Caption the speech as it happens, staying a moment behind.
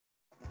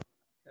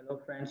Hello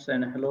friends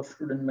and hello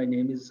student. My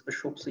name is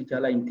Ashok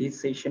Sijala. In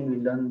this session, we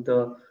learn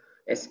the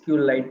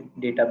SQLite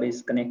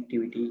database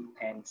connectivity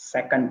and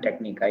second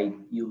technique I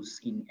use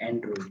in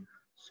Android.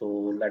 So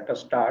let us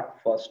start.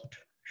 First,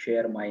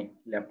 share my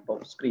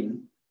laptop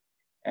screen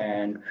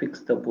and fix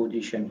the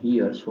position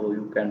here so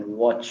you can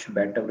watch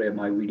better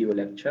my video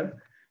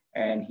lecture.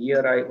 And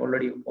here I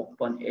already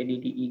open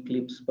ADT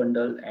Eclipse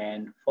bundle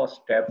and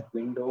first tab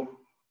window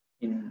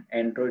in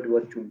Android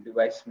Virtual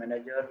Device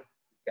Manager.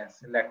 You can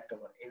select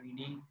our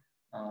AVD,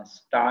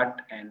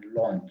 start and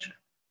launch.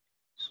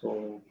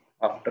 So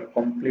after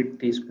complete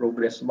this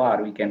progress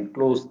bar, we can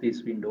close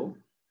this window.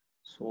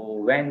 So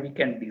when we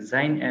can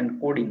design and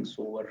coding,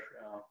 so our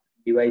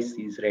device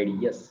is ready.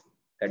 Yes,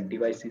 that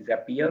device is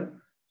appear.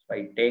 So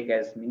I take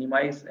as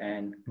minimize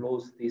and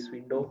close this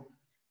window.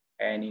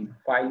 And in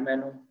file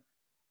menu,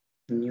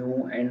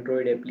 new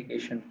Android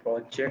application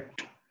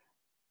project.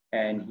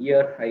 And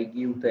here I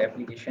give the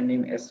application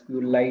name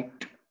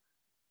SQLite.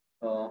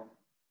 Uh,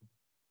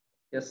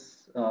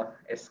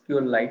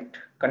 SQLite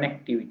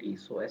connectivity.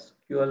 So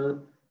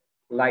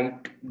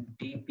SQLite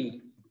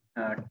DP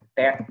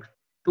tech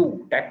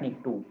 2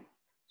 technique 2.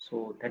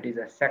 So that is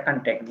a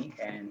second technique,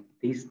 and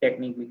this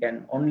technique we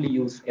can only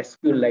use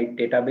SQLite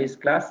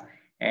database class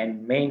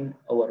and main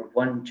our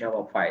one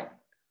Java file.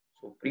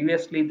 So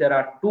previously there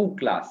are two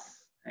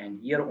class, and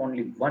here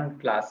only one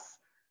class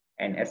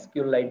and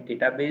SQLite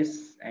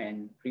database,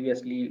 and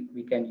previously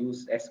we can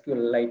use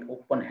SQLite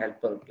open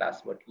helper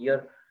class, but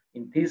here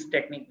in this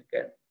technique we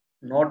can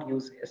not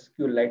use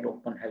SQLite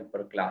open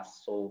helper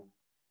class. So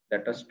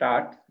let us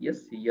start.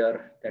 Yes,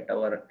 here that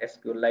our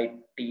SQLite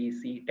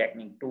TEC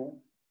technique 2.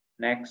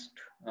 Next,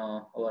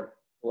 our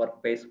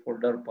workspace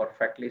folder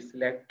perfectly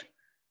select,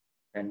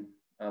 and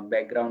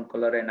background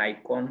color and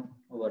icon,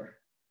 our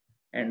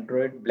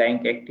Android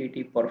blank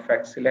activity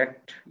perfect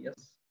select.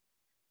 Yes.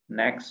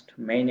 Next,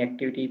 main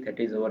activity, that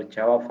is our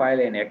Java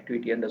file, and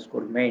activity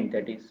underscore main,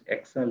 that is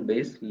XML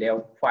based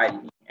layout file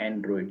in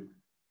Android.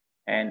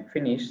 And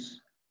finish,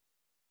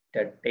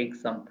 that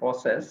takes some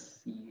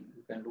process. See,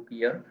 you can look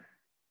here,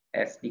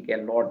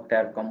 SDK load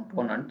their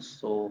components.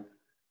 So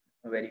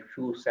a very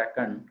few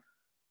seconds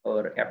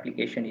our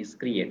application is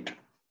created.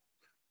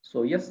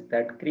 So yes,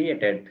 that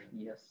created.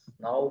 Yes,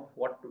 now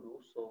what to do?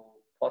 So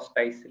first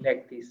I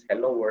select this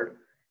hello world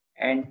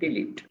and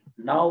delete.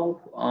 Now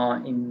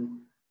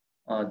in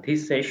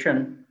this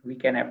session we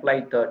can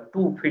apply the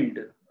two field.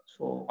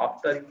 So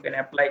after you can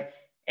apply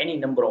any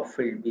number of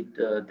field with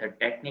the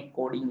technique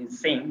coding is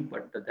same,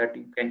 but that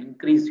you can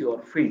increase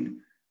your field.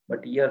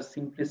 But here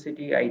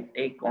simplicity I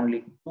take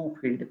only two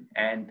field,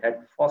 and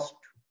that first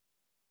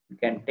you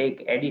can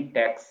take edit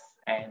text,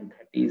 and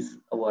that is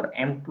our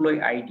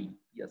employee ID.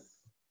 Yes.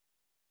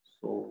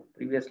 So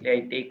previously I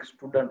take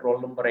student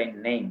roll number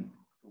and name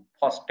to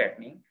first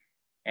technique,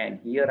 and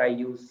here I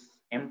use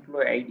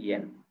employee ID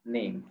and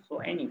name. So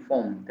any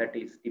form that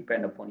is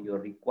depend upon your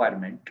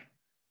requirement.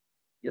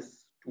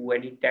 Yes, to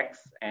edit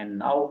text, and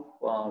now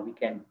we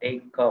can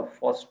take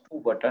first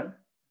two button.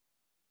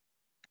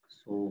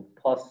 So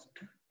first,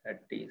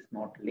 that is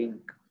not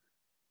link.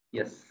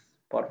 Yes,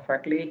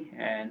 perfectly.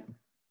 And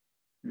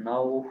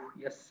now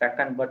yes,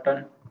 second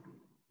button.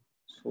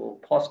 So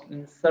first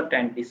insert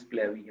and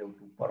display we have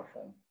to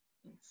perform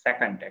in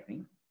second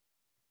technique.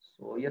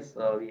 So yes,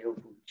 we have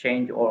to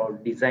change our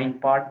design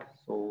part.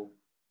 So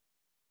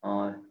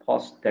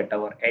first that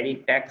our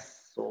edit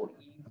text. So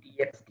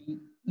ext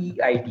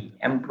eid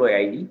employee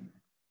ID,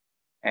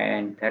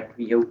 and that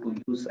we have to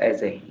use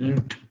as a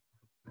hint.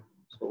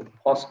 So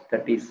first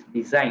that is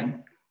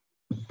design.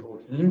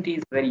 So hint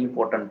is very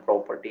important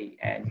property,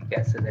 and we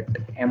can say that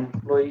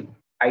employee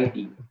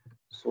ID.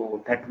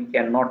 So that we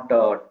cannot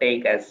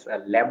take as a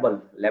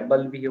label.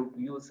 Label we have to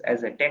use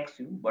as a text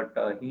view, but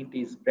hint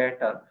is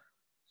better.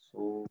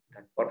 So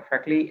that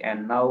perfectly.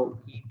 And now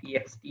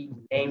ext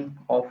name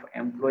of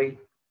employee.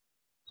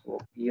 So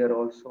here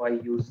also I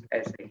use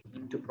as a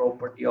hint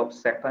property of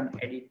second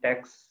edit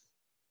text.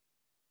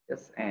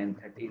 Yes, and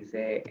that is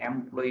a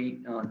employee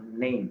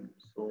name.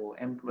 So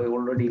employee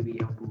already we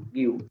have to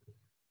give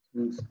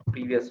means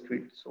previous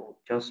field. So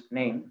just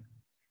name,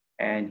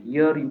 and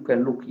here you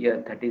can look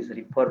here that is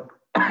refer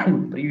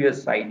to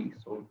previous ID.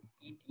 So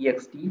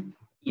ext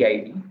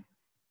eid,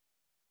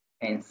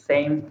 and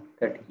same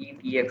that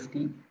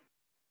ext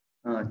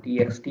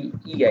txt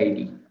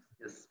eid.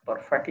 Yes,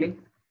 perfectly.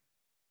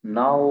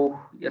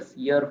 Now yes,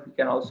 here we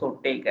can also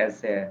take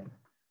as a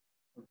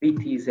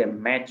with is a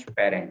match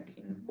parent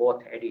in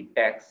both edit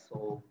text.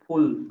 So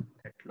full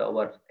that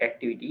our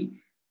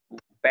activity to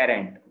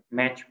parent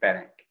match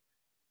parent.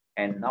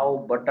 And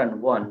now button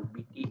 1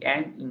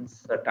 btn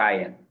insert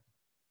in,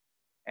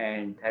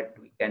 and that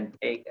we can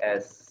take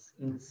as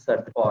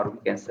insert, or we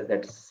can say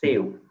that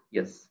save.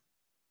 Yes,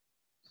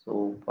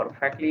 so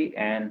perfectly.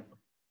 And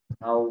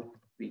now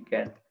we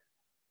can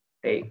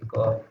take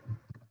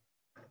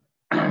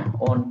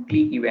on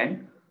click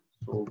event.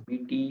 So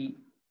btnin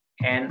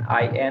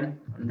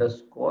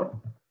underscore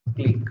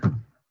click,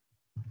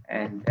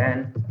 and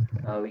then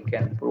we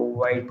can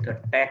provide the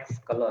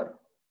text color.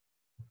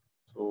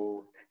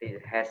 So that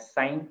is hash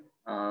sign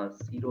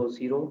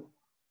 00.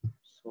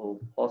 So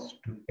first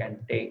we can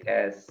take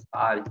as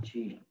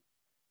RG,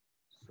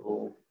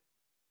 so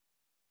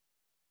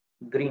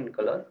green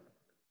color,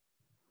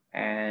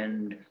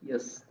 and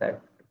yes, that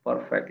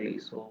perfectly.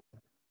 So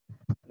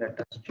let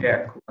us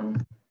check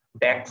one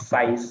text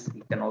size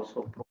we can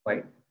also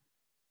provide.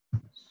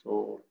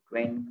 So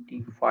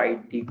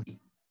 25 dp.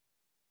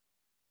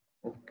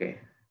 Okay,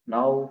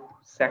 now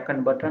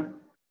second button.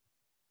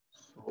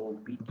 So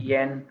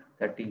btn,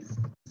 that is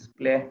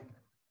display.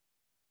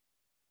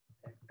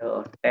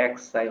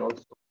 Text I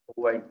also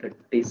provide the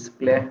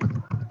display,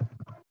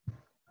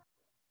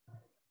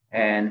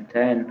 and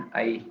then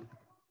I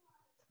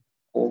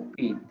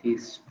copy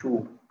these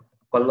two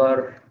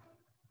color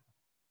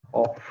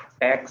of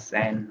text,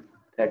 and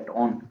that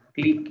on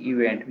click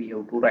event we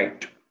have to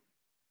write.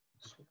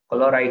 So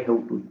color I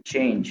have to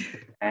change,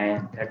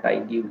 and that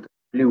I give the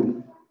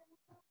blue,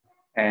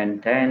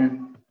 and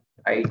then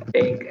I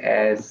take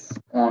as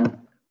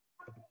on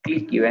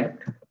click event,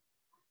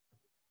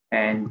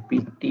 and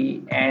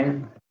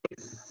btn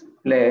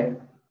display,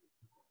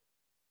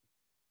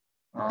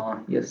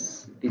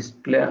 yes,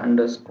 display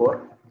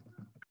underscore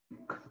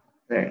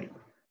ready.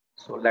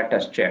 So let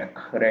us check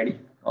ready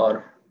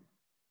or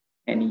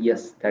any,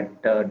 yes,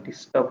 that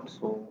disturb.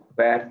 So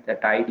where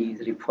that id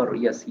is refer,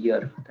 yes,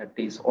 here that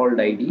is old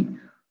id.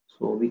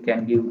 So we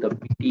can give the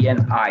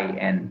btn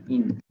and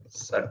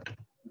insert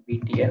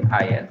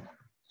btn.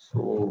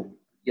 So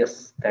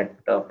yes,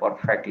 that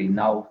perfectly,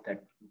 now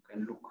that you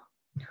can look.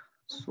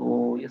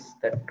 So yes,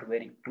 that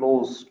very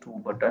close to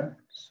button.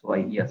 So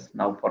yes,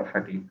 now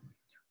perfectly.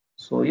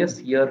 So yes,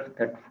 here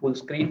that full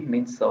screen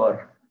means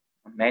our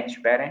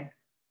match parent.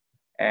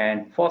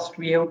 And first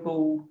we have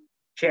to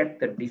check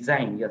the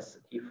design. Yes,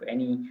 if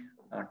any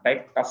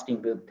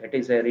typecasting build, that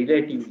is a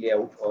relative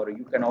layout, or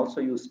you can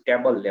also use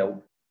table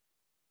layout.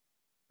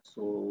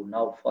 So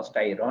now first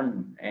I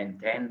run, and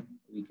then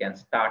we can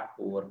start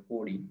our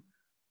coding.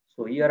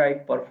 So here I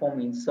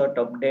perform insert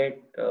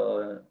update,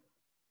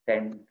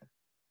 then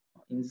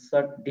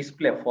insert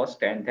display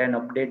first, and then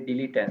update,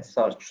 delete, and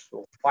search.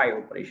 So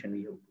 5 operation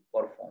we have to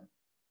perform.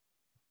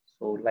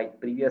 So like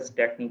previous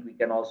technique, we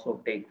can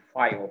also take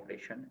 5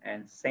 operation,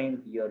 and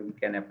same here we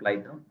can apply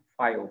the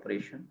 5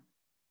 operation.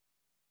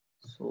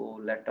 So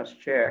let us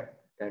check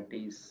that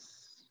is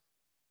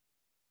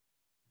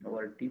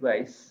our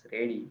device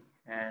ready,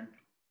 and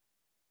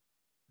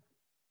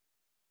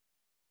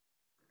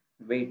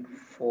wait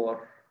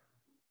for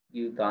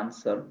give the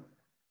answer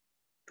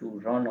to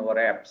run our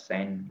apps.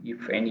 And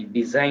if any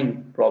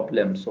design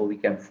problem, so we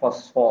can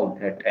first solve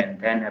that and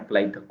then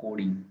apply the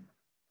coding.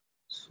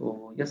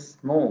 So yes,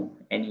 no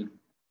any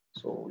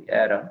so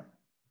error.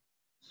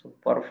 So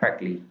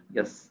perfectly,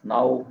 yes,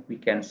 now we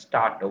can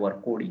start our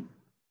coding.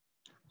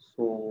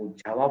 So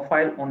Java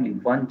file, only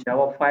one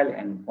Java file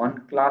and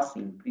one class.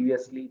 In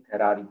previously,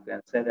 there are, you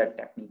can say that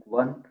technique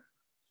one.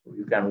 So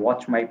you can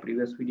watch my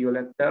previous video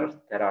lecture.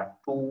 There are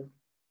two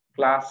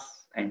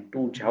class and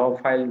two Java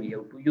file we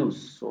have to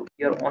use. So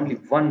here only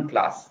one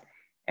class,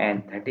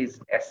 and that is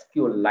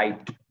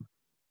SQLite.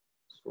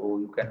 So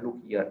you can look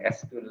here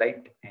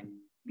SQLite, and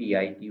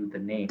I give the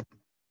name,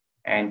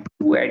 and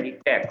two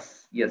edit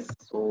text. Yes,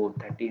 so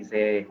that is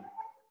a,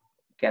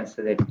 you can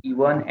say that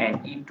E1 and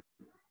E2.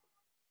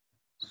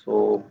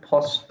 So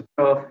first,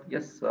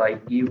 yes, I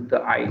give the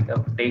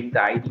take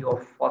the ID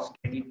of first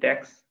edit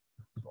text.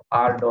 So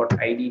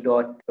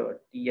r.id.txt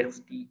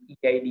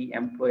eid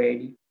employee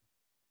ID,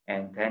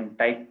 and then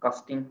type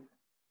casting.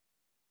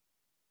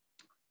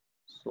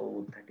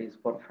 So that is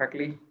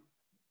perfectly,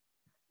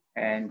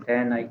 and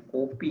then I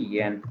copy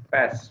and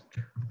paste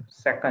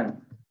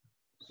second.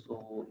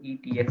 So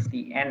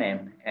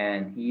etxtnm,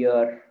 and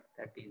here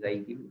that is I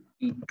give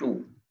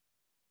E2,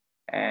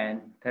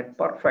 and that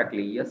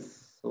perfectly,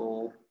 yes.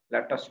 So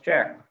let us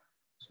check.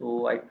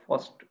 So I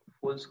first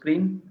full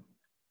screen,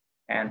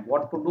 and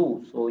what to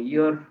do. So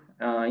here,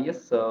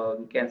 yes,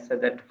 we can say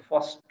that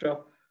first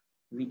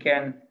we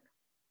can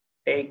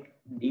take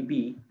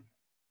db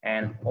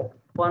and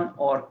open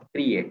or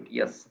create.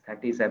 Yes,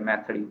 that is a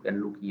method you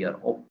can look here,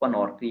 open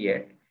or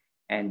create.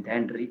 And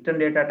then return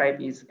data type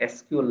is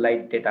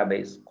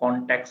SQLiteDatabase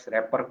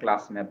ContextWrapper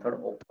class method,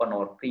 open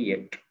or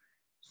create.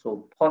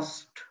 So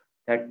first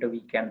that we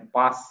can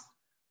pass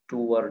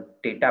to our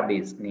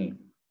database name.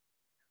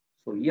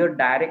 So here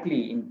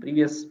directly in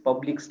previous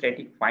public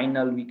static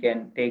final, we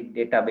can take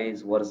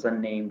database version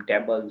name,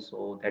 table,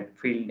 so that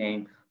field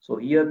name. So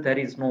here there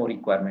is no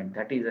requirement.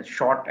 That is a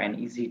short and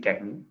easy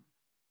technique.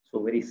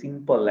 So very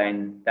simple,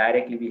 and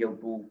directly we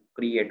have to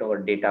create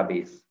our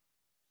database.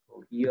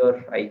 So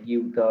here I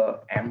give the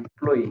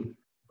employee,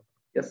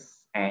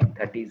 yes, and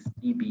that is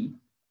DB.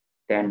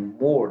 Then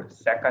mode,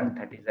 second,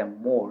 that is a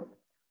mode.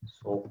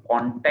 So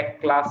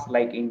contact class,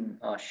 like in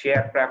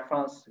share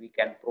preference, we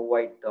can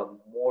provide the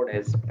mode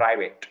as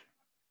private.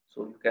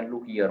 So you can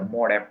look here,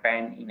 mode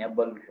append,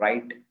 enable,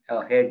 write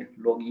ahead,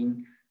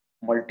 login,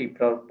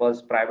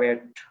 multi-purpose,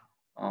 private,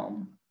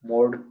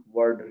 mode,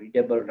 word,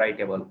 readable,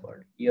 writable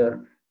word.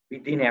 Here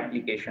within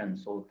application,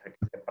 so that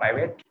is a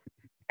private.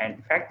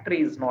 and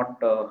factory is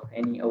not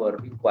any other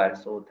required,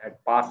 so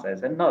that pass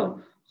as a null.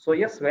 So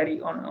yes,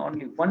 very on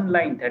only one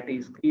line that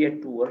is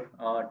create to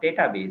our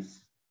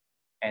database,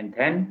 and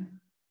then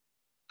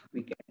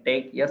we can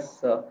take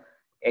yes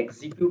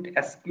execute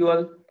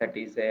SQL, that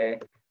is a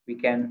we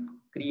can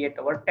create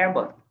our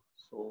table.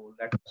 So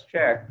let us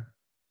check.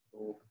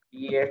 So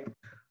create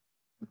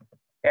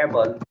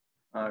table,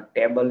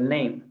 table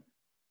name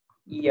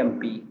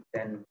emp,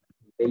 then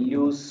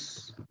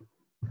values.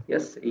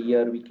 Yes,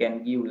 here we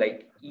can give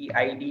like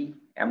eid,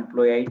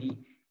 employee id,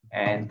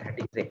 and that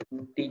is a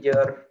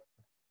integer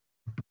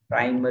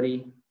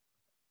primary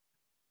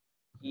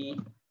key.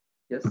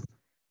 Yes,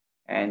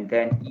 and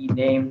then e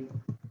name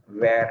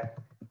where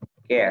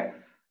care.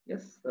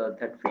 Yes,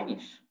 that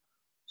finish.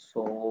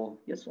 So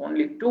yes,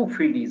 only two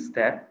field is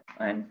there,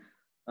 and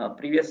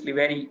previously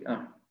very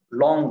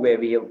long way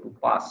we have to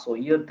pass. So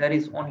here there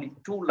is only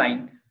two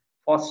line.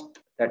 First,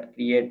 that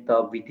create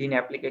the within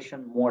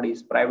application mode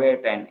is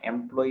private and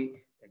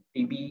employee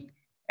tb,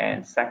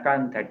 and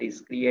second that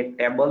is create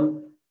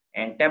table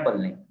and table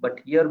name. But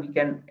here we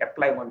can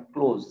apply one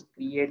clause,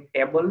 create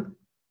table,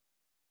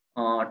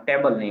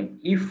 table name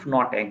if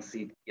not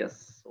exist.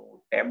 Yes,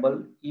 so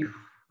table if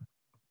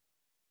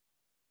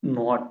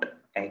not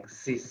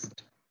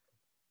exist,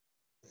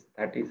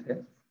 that is a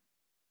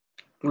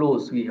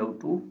clause we have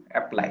to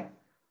apply.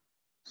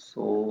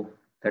 So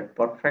that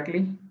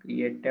perfectly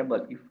create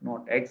table if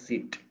not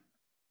exit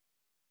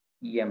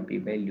emp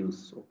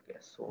values. Okay,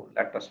 so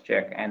let us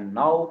check, and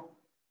now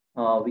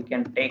we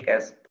can take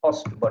as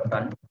first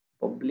button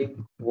public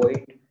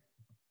void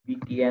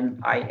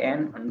btn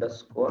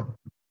underscore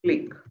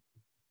click,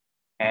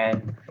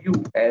 and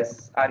view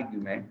as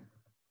argument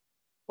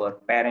for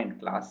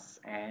parent class.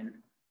 And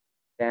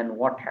then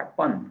what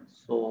happened?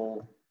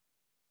 So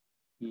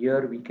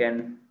here we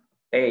can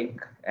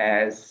take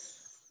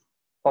as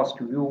first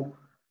view,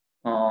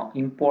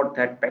 import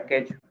that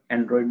package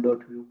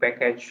android.view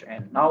package.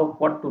 And now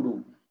what to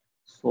do?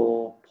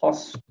 So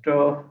first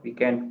we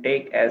can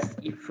take as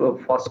if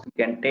first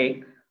we can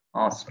take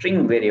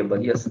string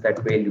variable, yes, that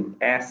value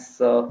as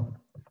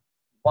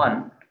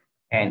 1,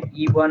 and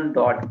e1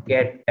 dot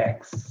get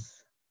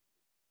text,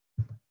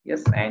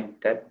 yes, and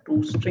that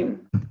to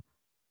string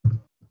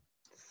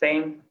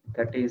same,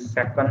 that is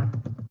second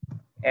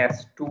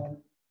s2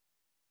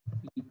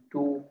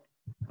 e2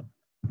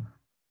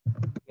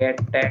 get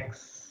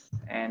text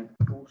and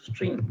to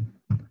string.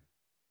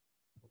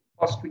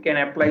 First we can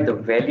apply the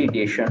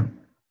validation.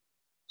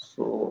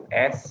 So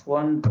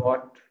s1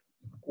 dot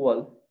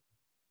equal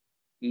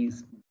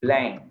is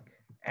blank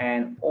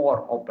and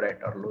or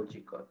operator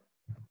logical.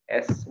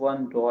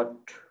 s1 dot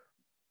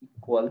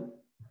equal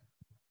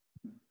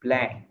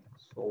blank.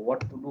 So what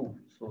to do?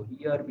 So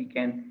here we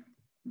can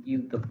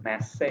give the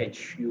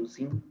message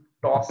using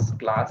toss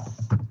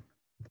class,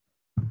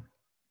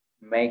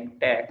 make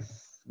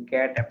text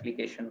get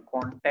application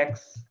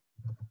context,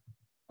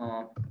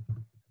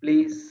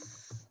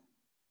 please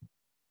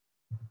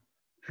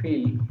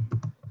fill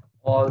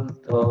all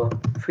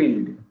the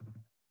field.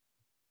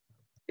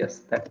 Yes,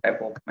 that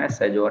type of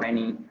message, or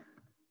any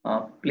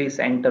please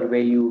enter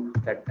value,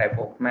 that type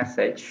of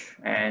message,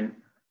 and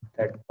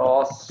that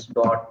toss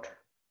dot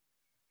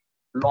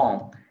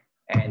long,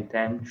 and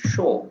then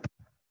show.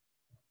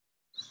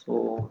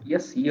 So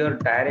yes, here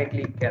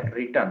directly can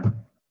return,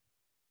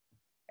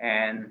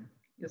 and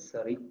yes,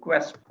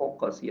 request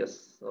focus.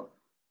 Yes,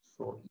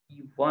 so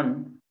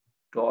e1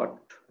 dot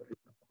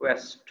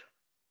request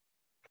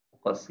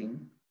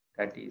focusing,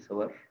 that is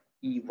our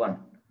e1.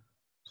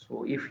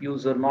 So if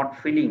user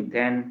not filling,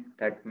 then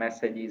that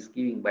message is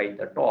giving by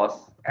the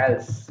toss,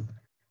 else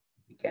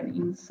we can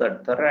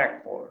insert the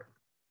record.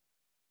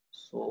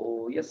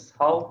 So yes,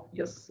 how?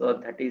 Yes,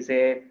 that is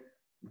a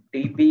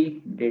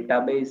DB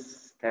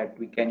database that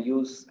we can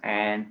use,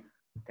 and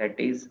that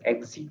is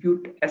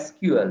execute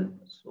SQL.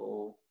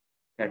 So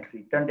that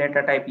return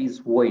data type is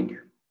void.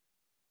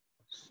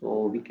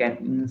 So we can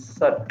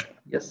insert,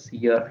 yes,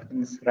 here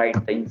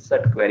write the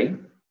insert query,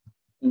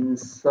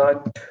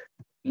 insert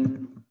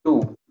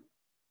into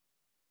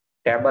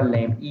table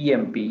name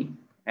emp,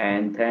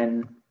 and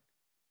then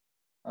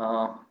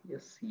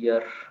yes,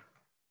 here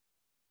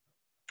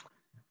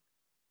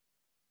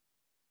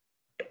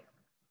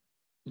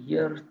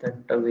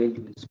that the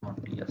value is not,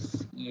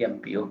 yes,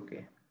 emp.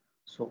 Okay,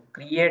 so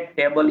create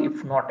table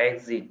if not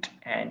exit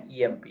and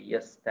emp,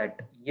 yes,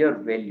 that here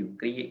value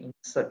create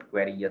insert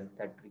query, yes,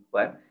 that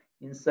require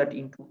insert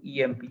into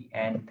emp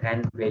and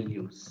then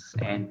values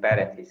and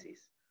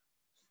parentheses.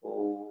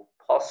 So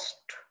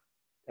first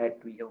that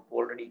we have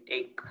already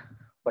take,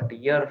 but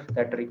here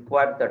that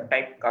require the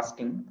type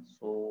casting.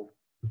 So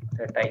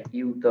that I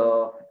give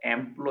the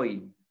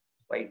employee,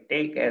 so I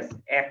take as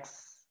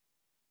x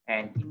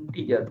and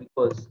integer,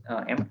 because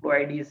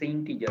employee ID is an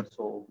integer,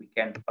 so we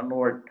can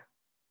convert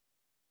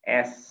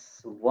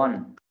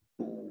s1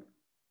 to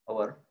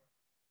our.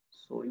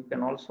 So you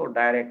can also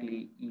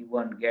directly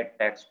e1 get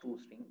text to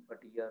string, but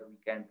here we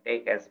can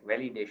take as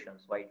validation.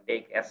 So I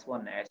take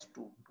s1 as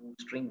to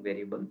string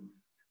variable.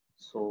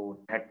 So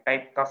that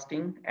type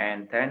casting,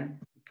 and then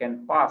we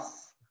can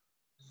pass.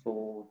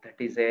 So that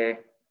is a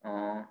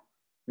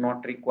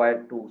not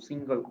required to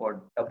single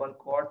quote, double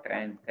quote,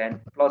 and then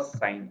plus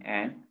sign,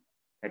 and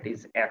that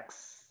is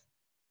X.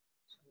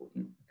 So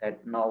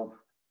that now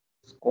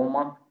is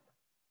comma,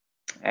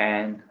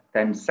 and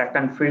then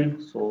second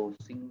field, so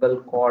single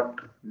quote,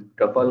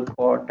 double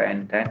quote,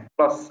 and then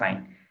plus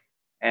sign,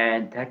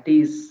 and that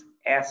is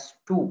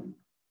S2.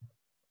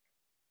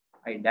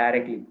 I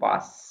directly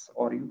pass,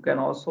 or you can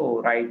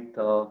also write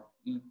the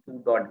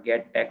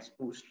e2.get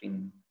text2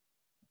 string.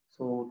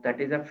 So that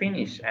is a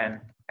finish,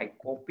 and I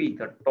copy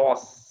the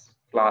toss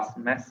class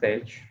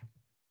message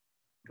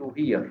to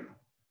here.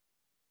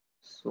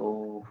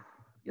 So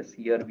yes,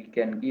 here we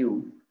can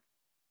give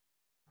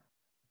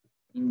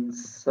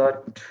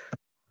insert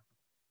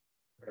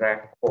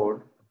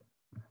record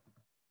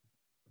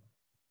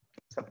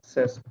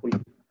successfully.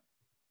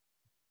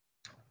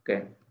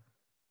 Okay,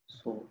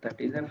 so that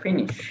is a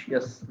finish.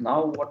 Yes,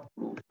 now what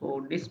to do?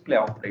 So display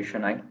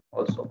operation I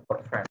also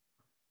perfect.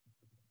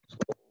 So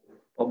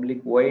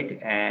public void,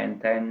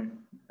 and then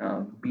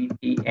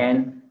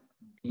btn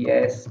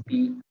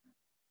dsp,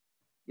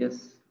 yes,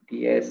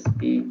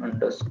 dsp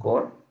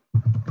underscore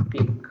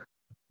click,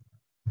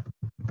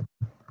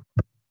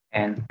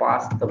 and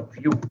pass the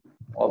view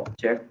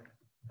object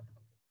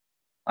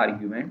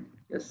argument.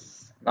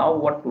 Yes, now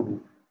what to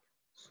do?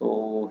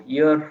 So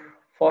here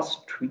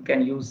first we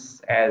can use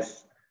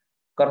as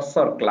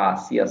cursor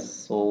class. Yes,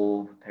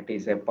 so that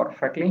is a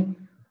perfectly.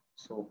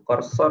 So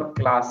cursor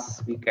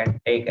class we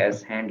can take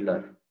as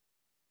handler,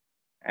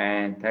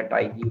 and that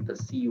I give the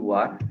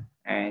cur,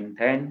 and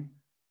then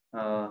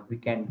we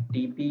can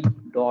db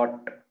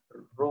dot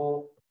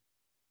row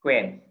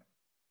query.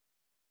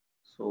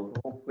 So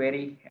row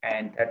query,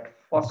 and that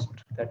first,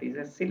 that is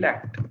a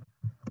select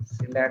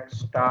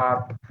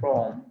star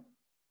from,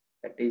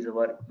 that is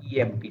our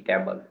emp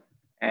table,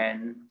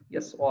 and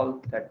yes,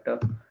 all that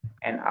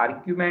an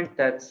argument,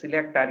 that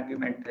select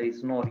argument, there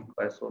is no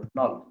require, so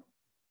null.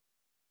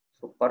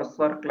 So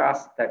cursor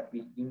class, that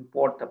we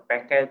import the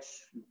package,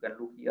 you can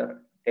look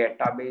here,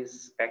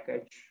 database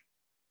package.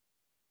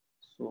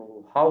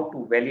 So how to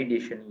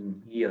validation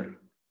in here?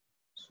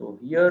 So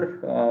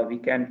here we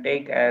can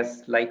take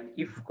as like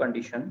if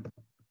condition,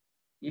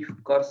 if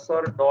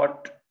cursor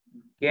dot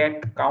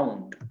get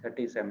count, that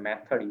is a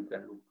method, you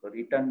can look,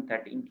 return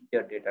that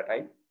integer data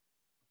type,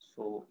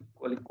 so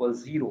equal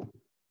 0.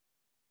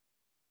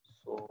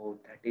 So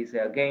that is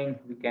again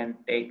we can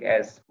take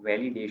as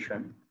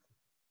validation.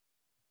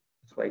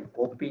 So I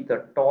copy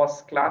the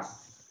toss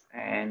class,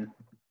 and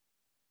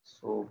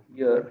so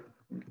here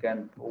we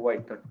can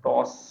provide the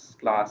toss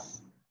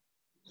class.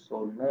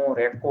 So no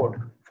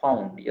record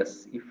found.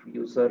 Yes, if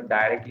user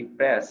directly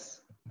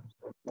press,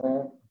 so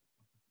no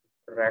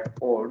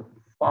record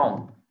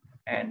found,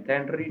 and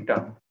then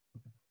return.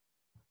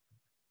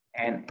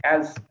 And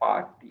else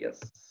part, yes,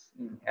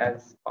 in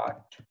else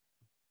part,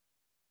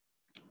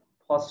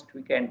 first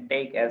we can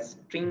take as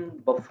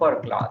string buffer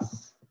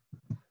class.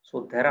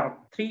 So there are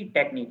three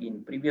technique.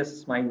 In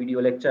previous my video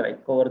lecture, I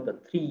covered the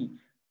three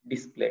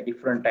display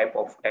different type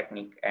of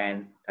technique,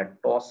 and the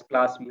toss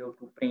class we have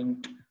to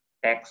print,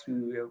 text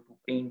we have to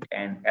print,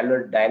 and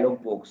alert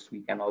dialog box we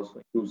can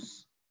also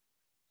use.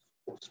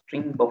 So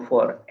string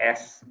buffer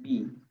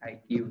sb, I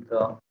give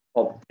the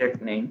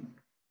object name,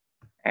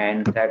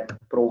 and that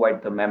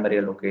provide the memory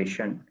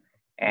allocation,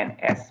 and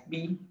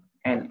sb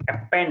and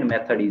append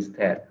method is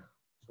there.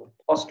 So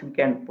first we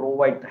can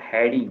provide the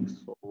heading.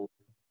 So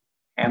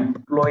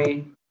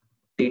employee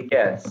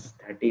details,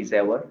 that is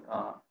our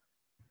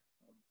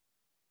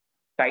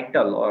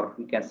title, or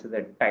we can say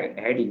that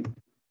heading,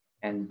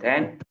 and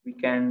then we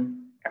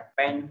can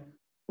append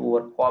to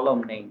our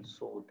column name.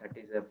 So that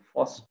is a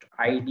first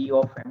id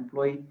of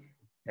employee,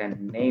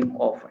 then name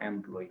of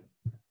employee,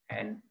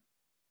 and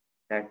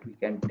that we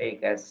can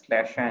take as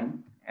 /n,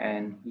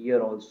 and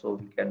here also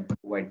we can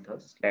provide the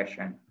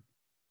 /n.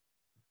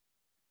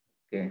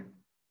 Okay,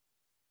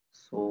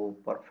 so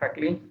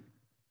perfectly.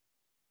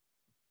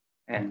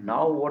 And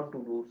now what to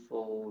do?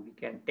 So we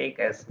can take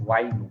as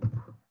while loop,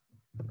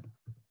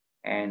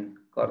 and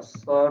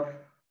cursor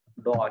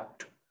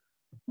dot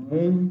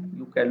move,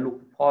 you can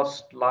look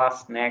first,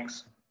 last,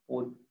 next,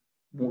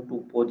 move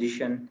to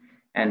position,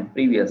 and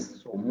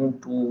previous. So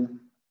move to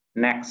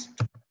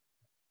next,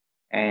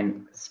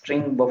 and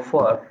string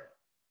buffer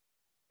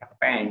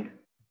append,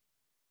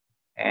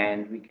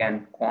 and we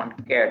can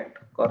concat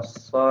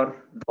cursor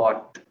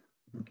dot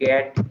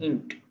get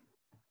int,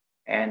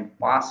 and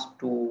pass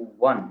to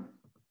 1.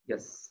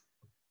 Yes,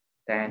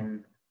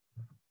 then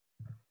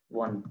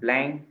one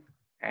blank,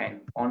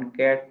 and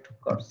concat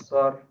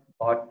cursor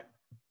dot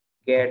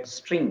get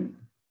string,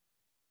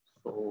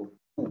 so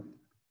 2,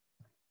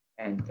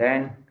 and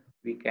then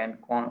we can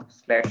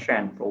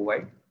 /n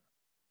provide,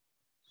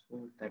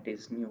 so that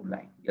is new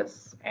line.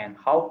 Yes, and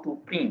how to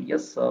print?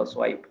 Yes,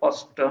 so I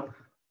first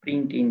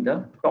print in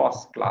the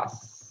toss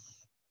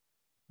class.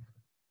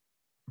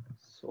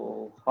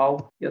 So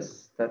how?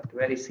 Yes, that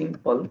very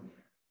simple.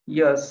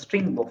 Here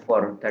string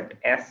buffer, that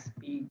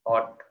sp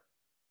dot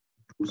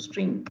to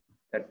string,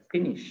 that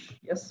finish.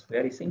 Yes,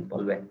 very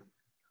simple way.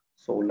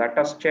 So let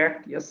us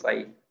check. Yes,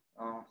 I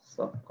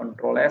so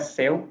Control S,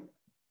 save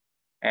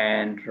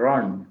and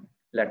run.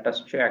 Let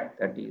us check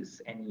that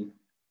is any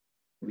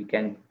we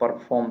can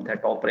perform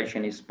that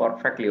operation is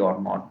perfectly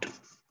or not.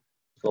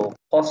 So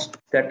first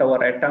that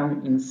our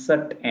atom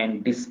insert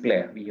and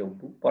display we have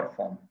to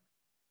perform.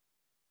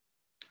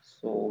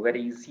 So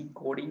very easy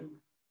coding,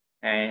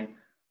 and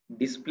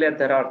display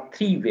there are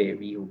three ways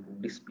we have to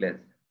display.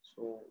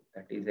 So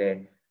that is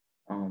a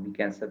we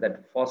can say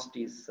that first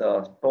is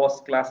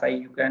toss class I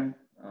you can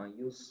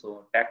use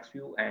text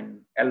view,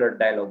 and alert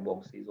dialog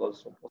box is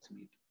also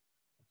possibility.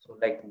 So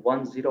like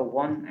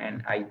 101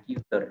 and I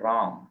give the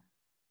RAM,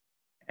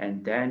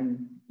 and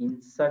then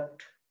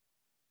insert,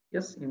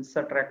 yes,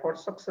 insert record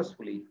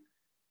successfully.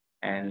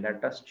 And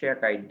let us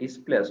check I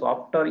display. So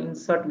after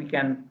insert we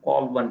can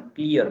call one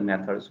clear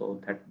method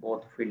so that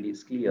both field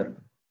is clear.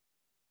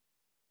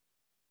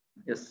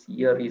 Yes,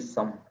 here is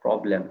some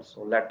problem.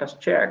 So let us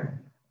check.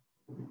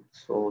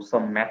 So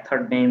some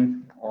method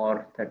name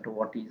or that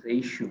what is the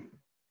issue.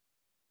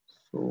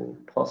 So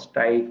first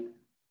I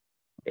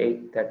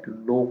take that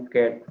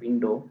locate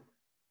window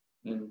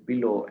in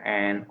below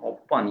and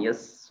open.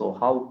 Yes, so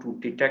how to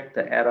detect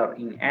the error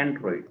in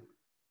Android.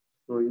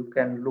 So you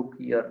can look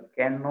here,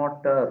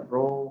 cannot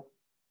row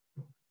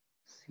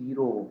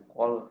 0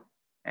 call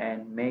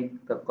and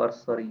make the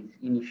cursor is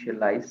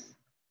initialize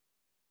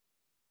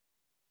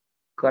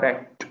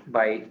correct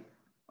by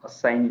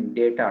assigning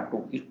data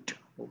to it.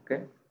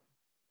 Okay,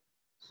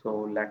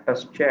 so let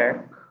us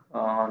check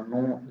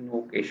no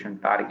invocation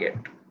target.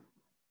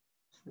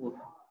 So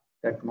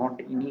that not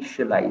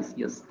initialize,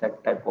 yes,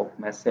 that type of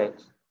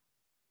message.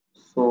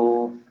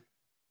 So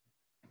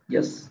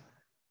yes,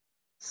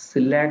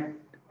 select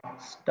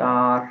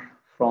star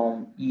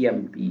from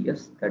EMP.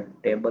 Yes, that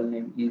table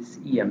name is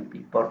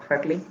EMP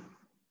perfectly,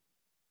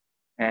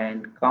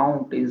 and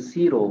count is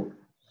 0.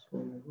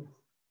 So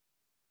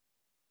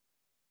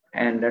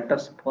and let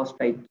us first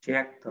I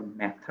check the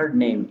method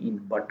name in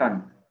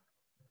button.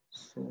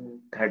 So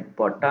that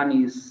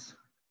button is,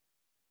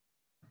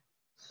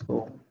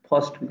 so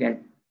first we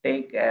can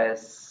take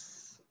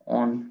as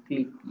on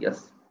click.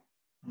 Yes,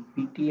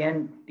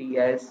 btn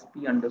disp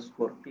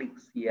underscore click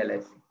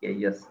clsk.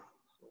 Yes,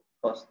 so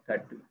first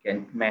that we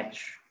can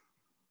match.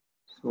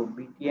 So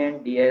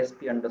btn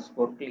disp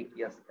underscore click.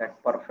 Yes,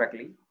 that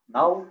perfectly.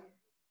 Now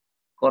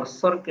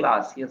cursor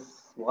class.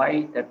 Yes,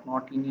 why that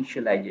not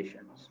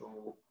initialization?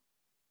 So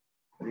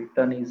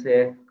return is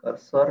a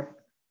cursor,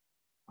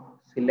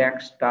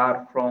 select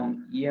star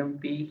from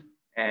EMP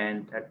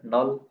and that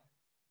null,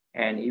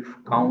 and if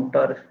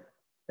counter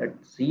that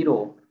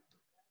 0,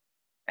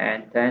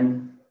 and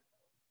then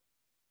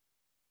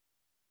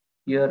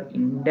here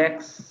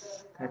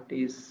index that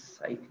is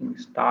I think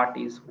start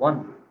is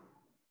 1.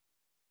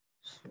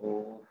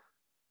 So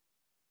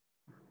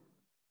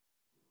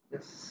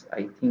yes,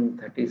 I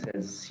think that is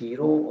a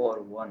 0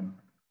 or 1.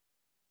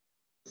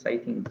 Yes, I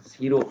think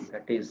 0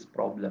 that is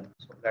problem.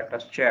 So let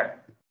us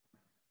check.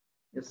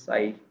 Yes,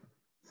 I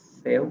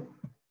save.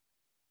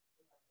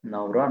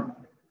 Now run.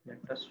 Let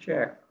us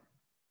check.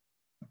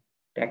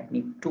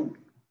 Technique 2.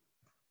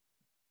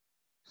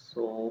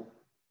 So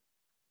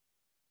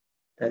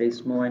there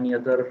is no any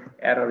other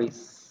error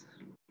is,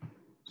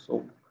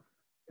 so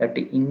that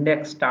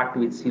index start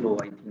with 0.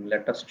 I think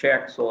let us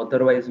check. So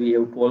otherwise we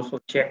have to also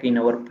check in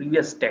our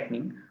previous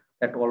technique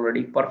that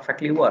already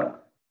perfectly work.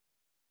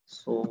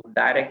 So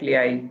directly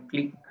I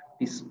click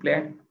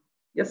display.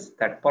 Yes,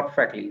 that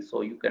perfectly.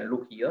 So you can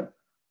look here.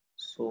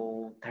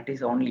 So that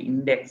is only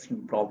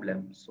indexing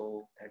problem.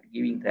 So that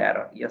giving the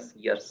error. Yes,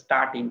 here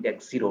start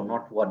index 0,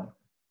 not 1.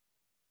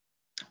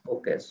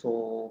 Okay,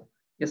 so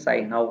yes, I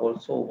now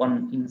also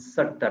one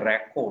insert the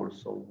record.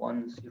 So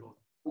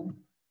 102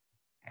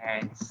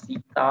 and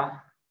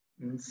Sita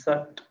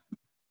insert,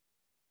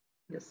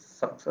 yes,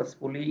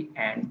 successfully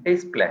and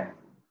display.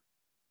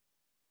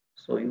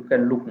 So you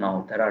can look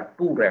now, there are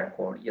two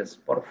records. Yes,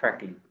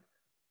 perfectly.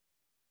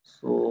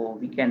 So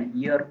we can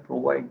here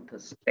provide the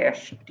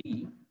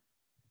 /t,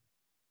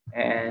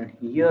 and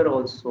here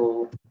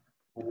also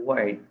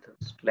provide the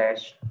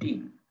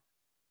 /t.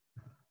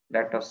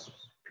 Let us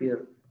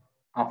here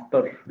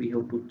after we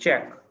have to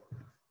check.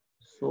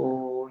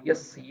 So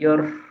yes,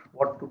 here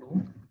what to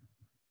do.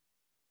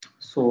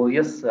 So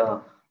yes,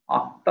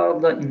 after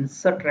the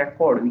insert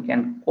record, we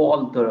can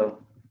call the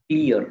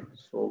clear.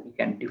 So we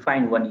can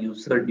define one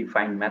user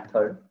defined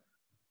method.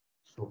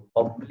 So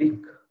public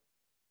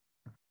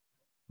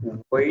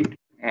void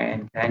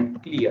and then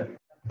clear.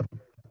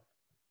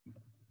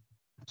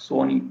 So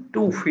only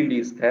two field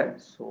is there.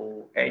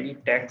 So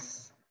edit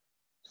text.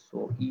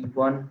 So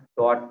e1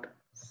 dot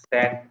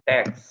set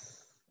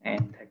text,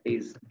 and that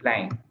is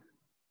blank.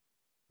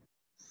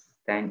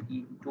 Then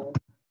e2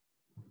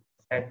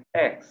 set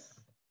text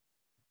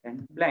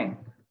and blank.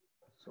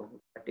 So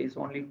that is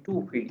only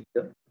two field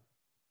here.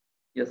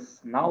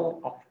 Yes, now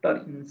after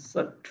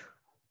insert,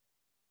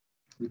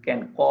 we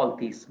can call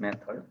this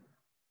method.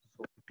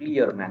 So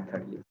clear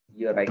method,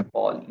 here I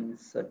call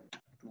insert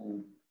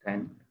to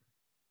then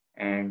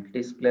and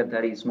display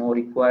there is no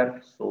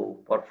require, so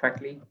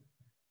perfectly.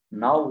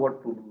 Now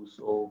what to do?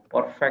 So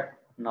perfect.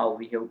 Now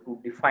we have to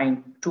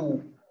define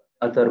two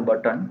other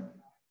button.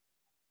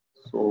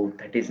 So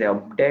that is a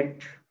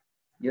update,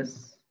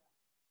 yes,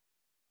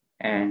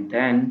 and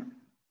then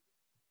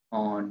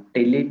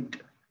delete,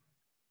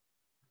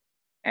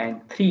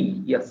 and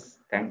three, yes,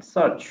 then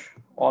search.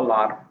 All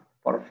are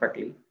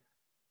perfectly.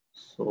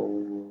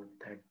 So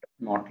that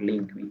not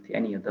linked with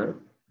any other.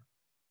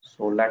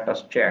 So let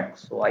us check.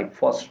 So I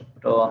first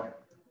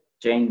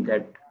change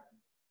that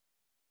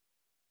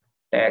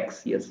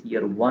tags, yes,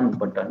 here one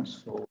button.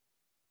 So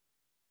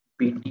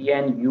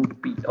btn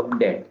up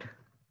update,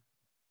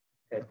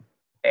 that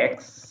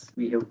text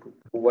we have to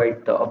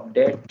provide the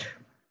update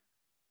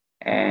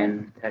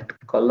and that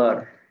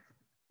color.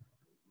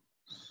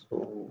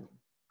 So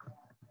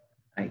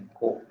I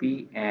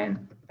copy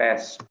and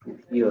paste to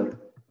here,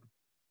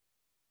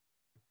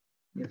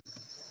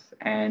 yes,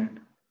 and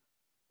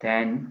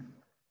then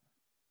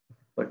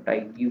but I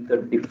give the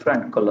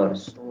different color,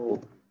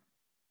 so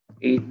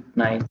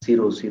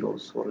 8900.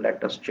 So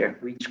let us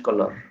check which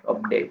color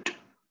update,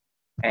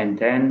 and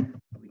then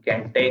we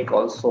can take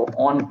also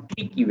on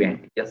click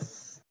event,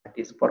 yes, that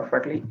is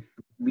perfectly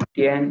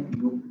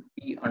btn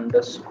up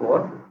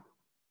underscore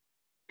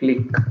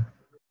click,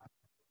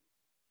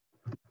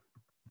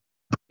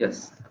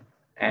 yes,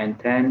 and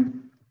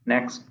then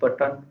next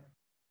button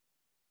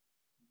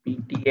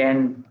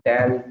btn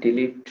del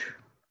delete.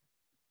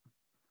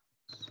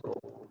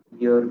 So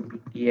here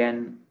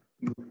btn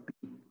up,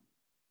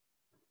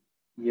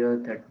 here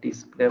that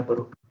display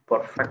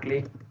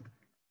perfectly,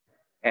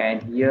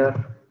 and here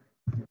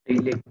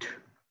delete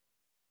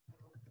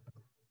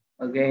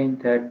again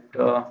that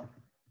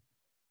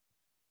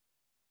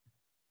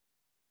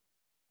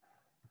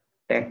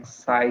text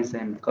size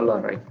and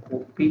color I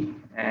copy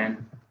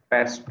and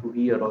paste to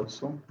here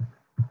also.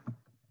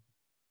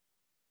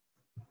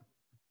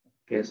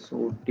 Okay,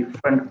 so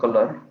different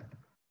color,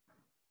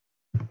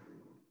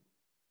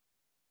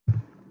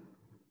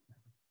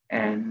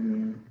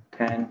 and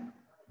then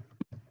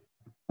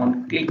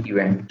on click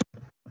event,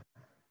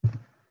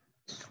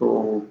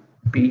 so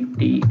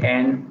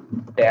btn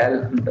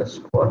del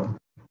underscore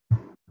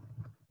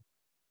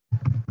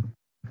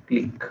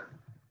click,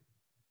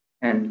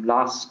 and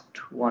last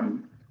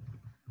one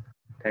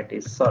that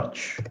is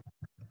search.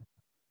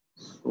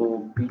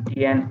 So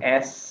btn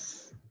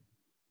s,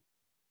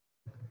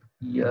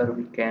 here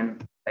we can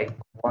like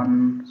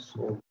one,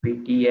 so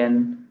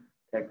btn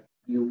that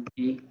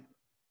up,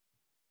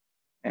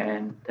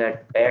 and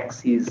that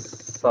X is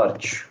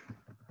search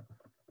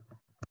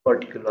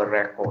particular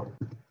record,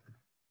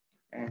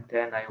 and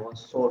then I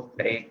also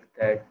take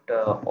that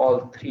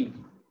all three,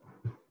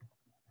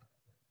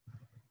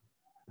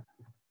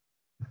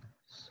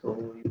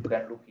 so you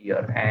can look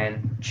here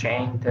and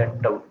change that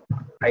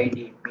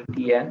id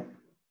btn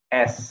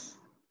s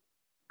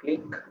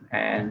click,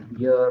 and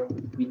here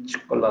which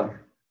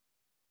color,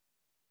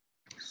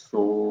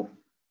 so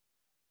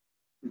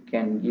we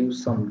can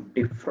use some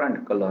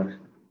different color,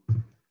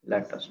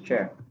 let us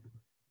check.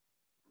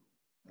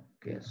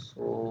 Okay,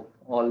 so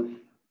all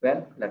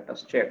well, let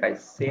us check. I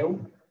save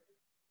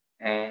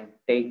and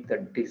take the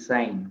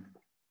design.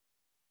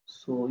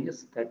 So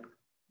yes, that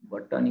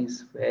button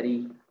is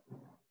very,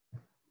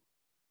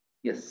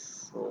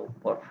 yes, so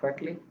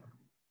perfectly,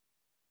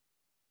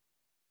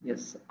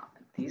 yes,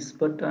 this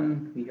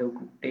button we have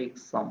to take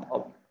some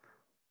up,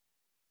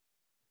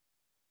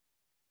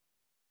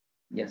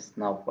 yes,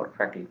 now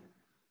perfectly.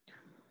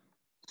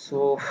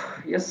 So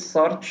yes,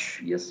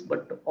 search, yes,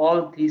 but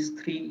all these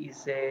three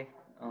is a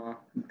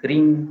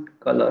green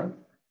color.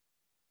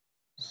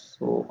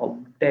 So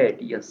update,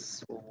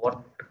 yes, so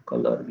what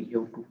color we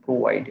have to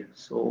provide?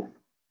 So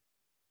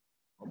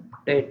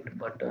update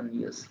button,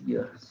 yes,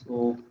 here,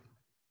 so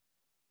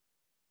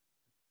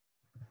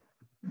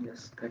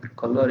yes, that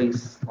color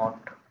is not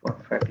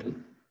perfectly.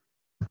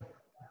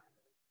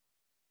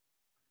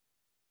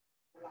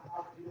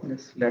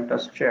 Yes, let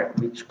us check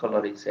which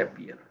color is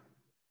appear.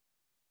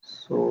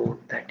 So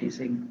that is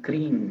a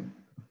green.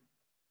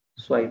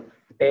 So I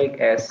take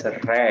as a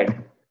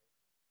red.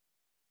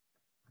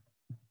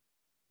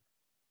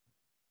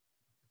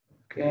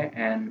 Okay,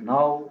 and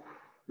now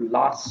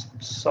last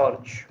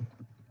search.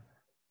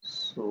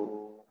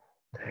 So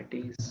that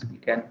is we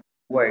can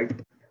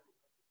provide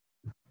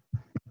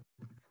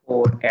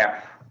for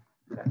F.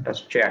 Let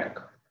us check.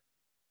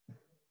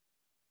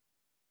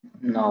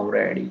 Now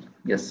ready.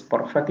 Yes,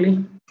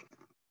 perfectly.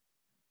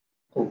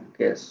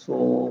 Okay,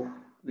 so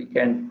we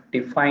can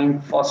define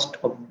first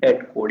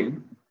update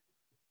coding.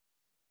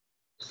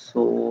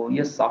 So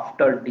yes,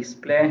 after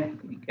display,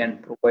 we can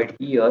provide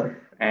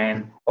here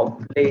and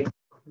public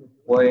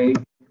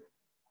void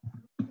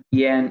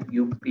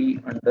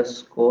up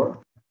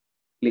underscore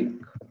click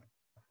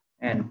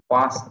and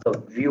pass the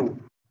view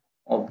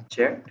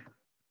object,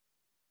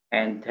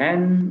 and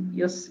then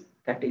yes,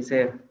 that is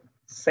a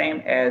same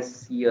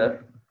as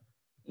here.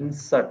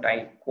 Insert,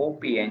 I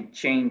copy and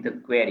change the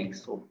query.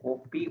 So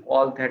copy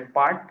all that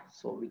part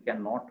so we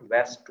cannot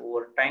waste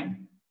over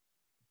time.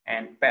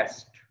 and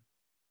paste.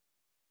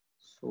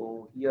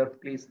 So here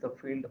place the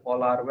field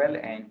all are well,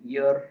 and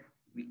here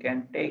we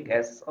can take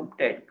as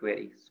update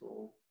query.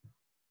 So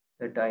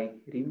that I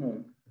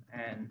remove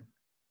and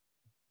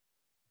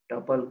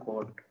double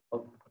quote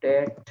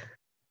update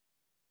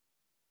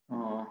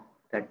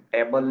that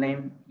table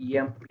name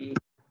emp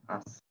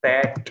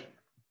set.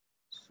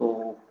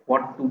 So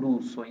what to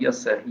do? So yes,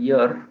 sir,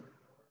 here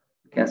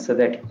you can say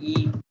that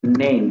e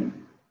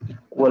name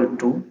equal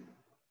to,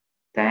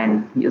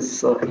 then yes,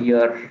 sir,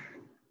 here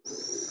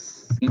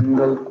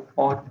single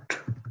quote,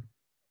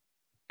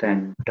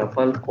 then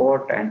double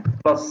quote and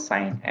plus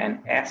sign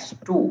and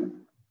s2.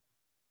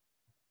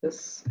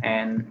 Yes,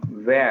 and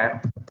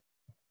where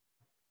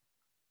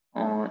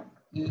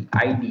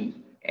eid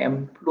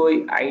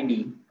employee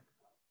id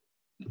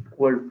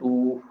equal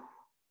to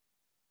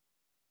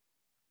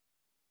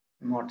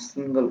not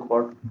single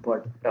quote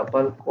but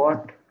double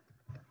quote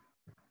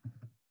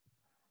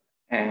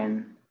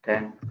and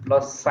then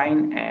plus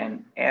sign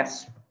and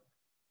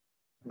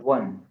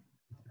s1.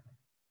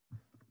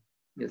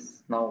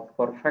 Yes, now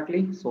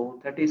perfectly. So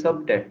that is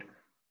update.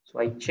 So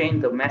I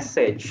change the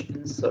message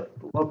insert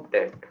to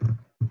update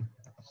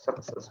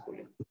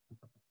successfully.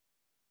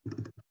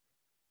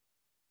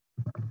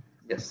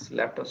 Yes,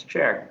 let us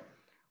check.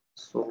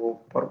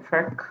 So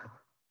perfect,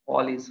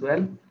 all is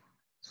well.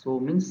 So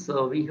means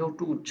we have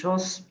to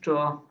just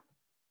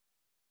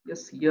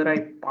yes, here I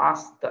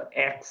pass the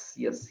x.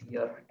 Yes,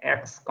 here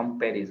x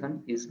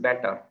comparison is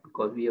better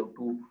because we have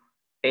to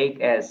take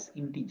as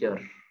integer.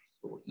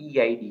 So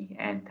eid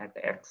and that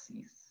x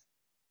is,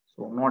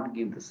 so not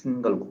give the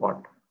single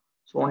quote.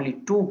 So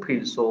only two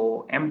fields.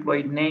 So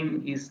employee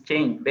name is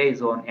changed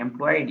based on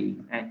employee ID,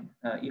 and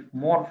if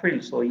more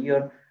fields, so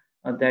here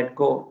that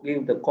go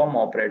give the comma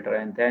operator,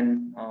 and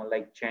then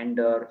like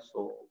gender,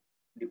 so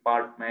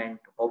department,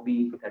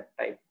 hobby, that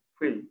type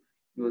field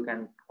you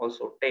can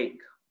also take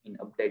in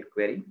update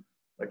query.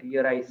 But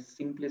here I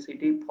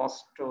simplicity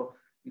first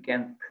you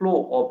can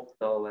flow of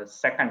the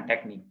second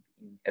technique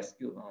in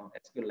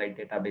SQLite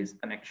database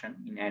connection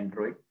in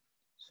Android.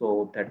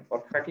 So that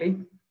perfectly.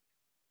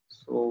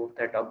 So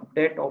that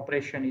update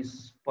operation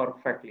is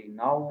perfectly.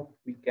 Now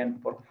we can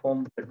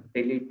perform the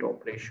delete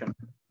operation.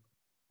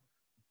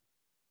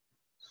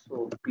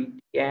 So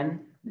btn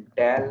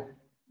del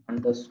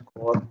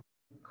underscore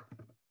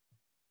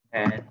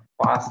and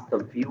pass the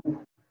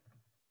view.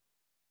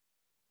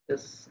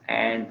 Yes,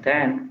 and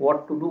then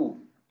what to do?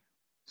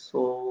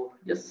 So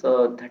yes,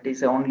 that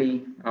is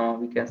only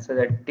we can say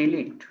that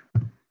delete.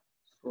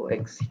 So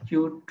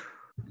execute,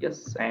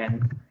 yes,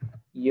 and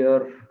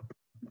here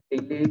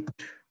delete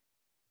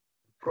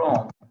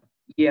from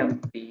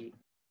emp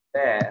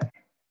where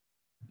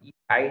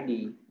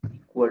id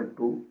equal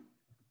to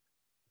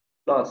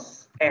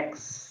plus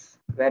x.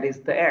 Where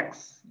is the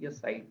x?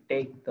 Yes, I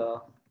take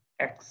the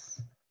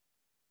x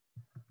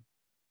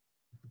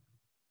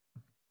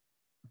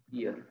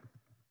here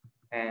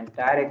and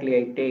directly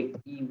I take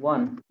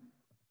e1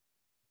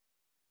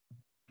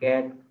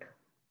 get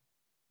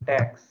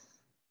text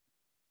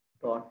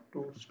dot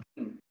to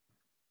string.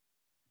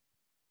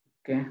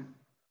 Okay,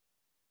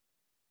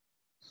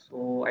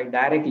 so I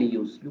directly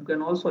use, you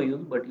can also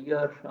use, but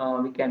here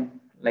we can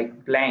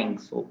like blank,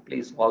 so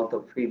place all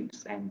the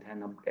fields and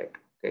then update.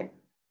 Okay,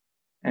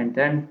 and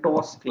then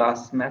toss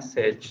class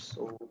message,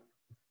 so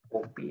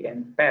copy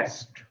and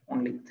paste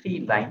only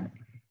 3 line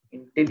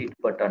in delete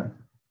button.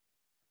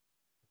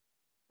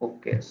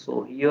 Okay,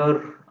 so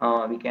here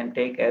we can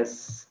take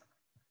as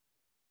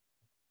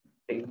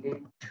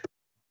deleted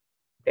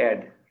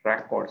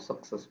record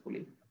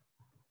successfully.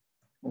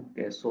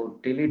 Okay, so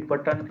delete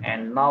button,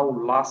 and now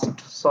last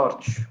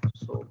search.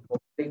 So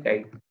click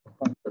I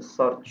perform the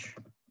search.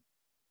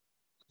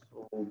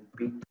 So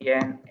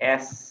btn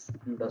s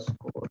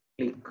underscore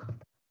click,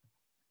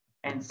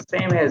 and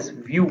same as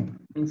view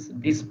means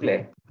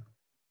display.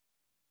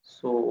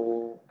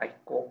 So I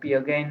copy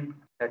again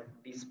that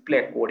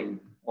display coding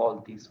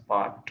all this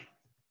part.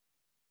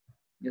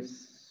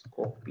 Just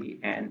copy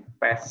and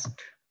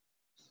paste.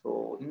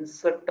 So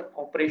insert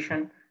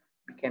operation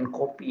we can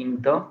copy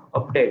in the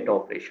update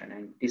operation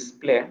and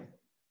display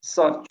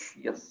search.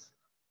 Yes.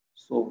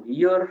 So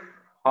here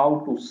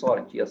how to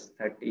search? Yes,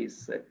 that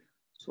is.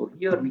 So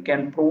here we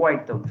can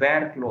provide the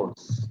where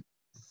clause,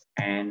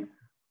 and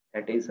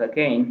that is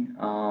again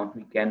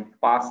we can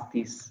pass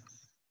this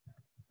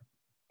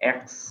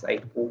x. I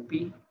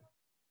copy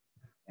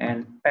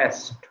and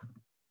paste.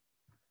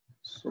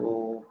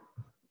 So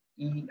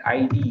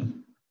eid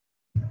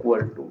equal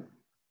to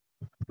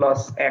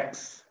plus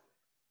x.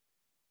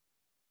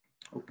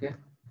 Okay,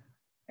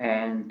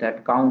 and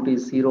that count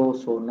is 0,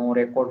 so no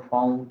record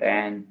found,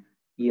 and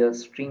here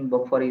string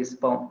buffer is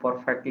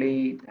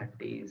perfectly, that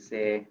is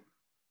a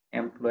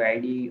employee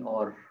ID,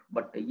 or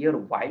but here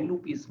while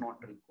loop is not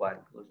required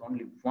because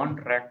only one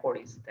record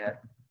is there.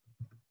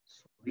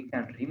 So we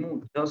can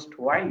remove just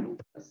while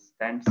loop, yes,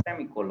 then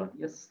semicolon.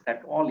 Yes,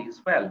 that all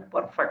is well,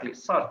 perfectly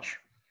search.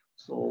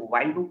 So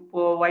while loop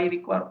why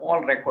require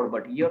all record,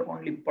 but here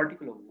only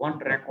particular one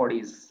record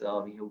is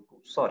we have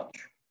to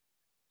search.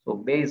 So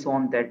based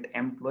on that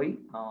employee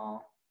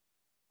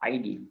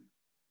ID,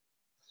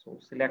 so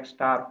select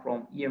star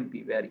from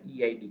EMP where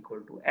EID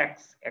equal to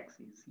X, X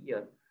is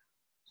here.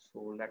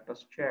 So let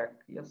us check.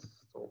 Yes,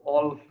 so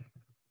all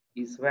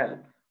is well,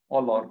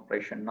 all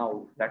operation.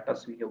 Now let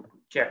us we have to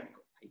check.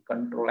 I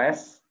control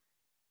S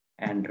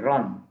and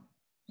run.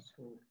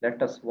 So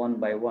let us one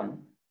by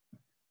one,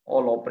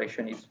 all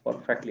operation is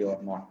perfectly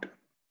or not.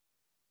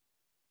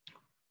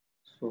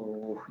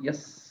 So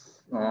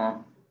yes,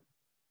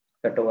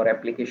 that our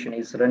application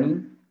is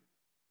running.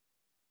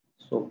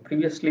 So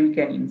previously we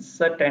can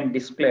insert and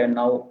display.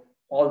 Now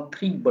all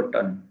three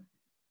button,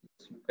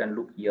 you can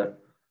look here.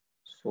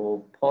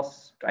 So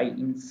first I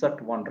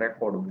insert one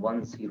record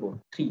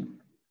 103.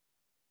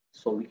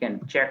 So we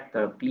can check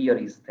the clear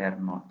is there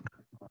not.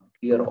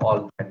 Clear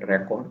all that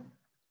record.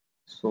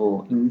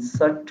 So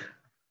insert,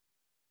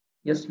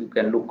 yes, you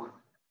can look,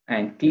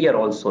 and clear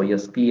also,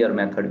 yes, clear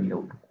method we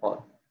have to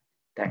call.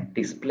 That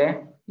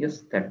display,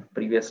 yes, that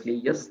previously,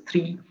 yes,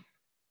 three,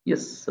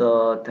 yes,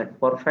 that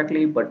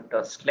perfectly, but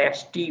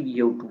 /t we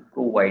have to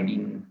provide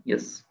in,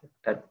 yes,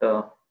 that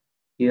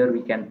here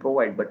we can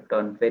provide, but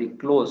very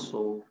close,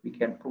 so we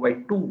can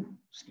provide two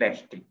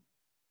 /t.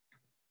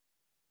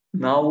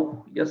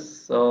 Now,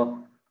 yes,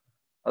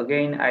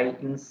 again I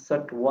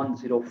insert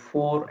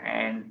 104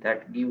 and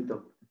that give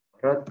the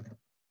birth.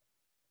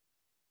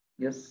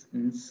 Yes,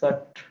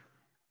 insert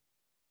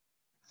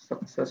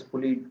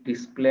successfully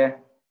display.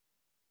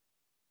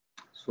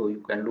 So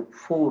you can look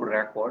for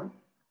record.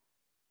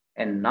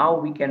 And now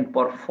we can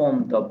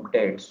perform the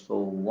update. So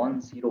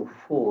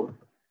 104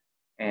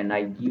 and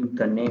I give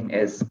the name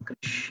as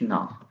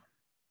Krishna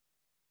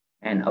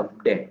and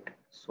update.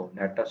 So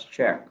let us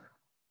check.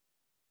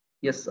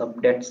 Yes,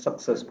 update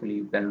successfully.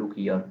 You can look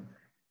here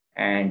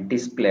and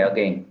display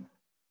again.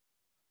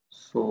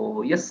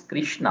 So yes,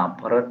 Krishna,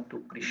 Bharat to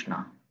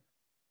Krishna.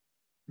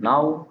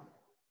 Now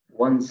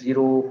 10,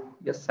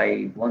 yes,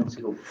 I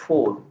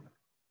 104.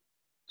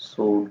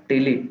 So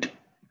delete.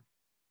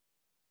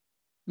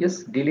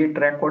 Yes, delete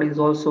record is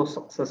also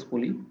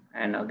successfully,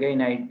 and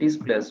again I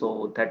display,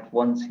 so that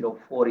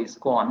 104 is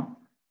gone,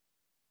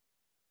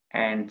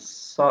 and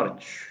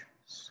search.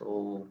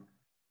 So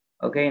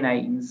again I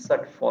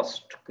insert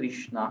first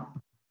Krishna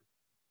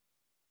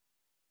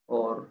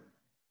or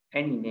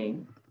any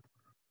name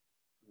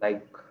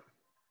like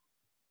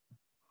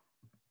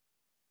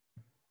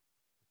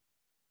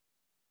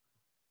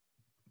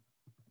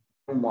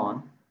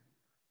Human,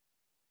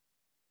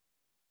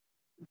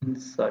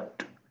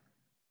 insert.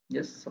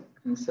 Yes,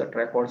 insert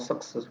record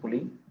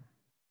successfully.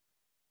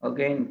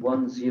 Again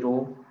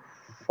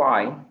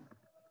 105,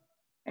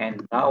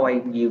 and now I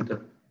give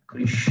the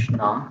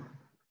Krishna,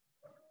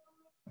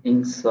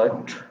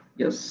 insert.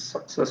 Yes,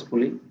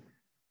 successfully.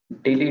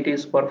 Delete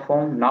is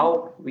performed.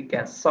 Now we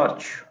can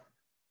search.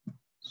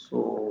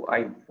 So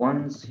I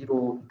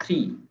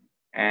 103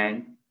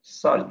 and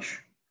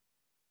search.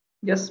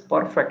 Yes,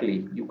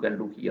 perfectly. You can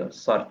look here,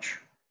 search.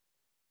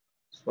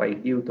 So I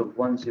give the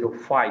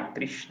 105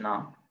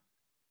 Krishna.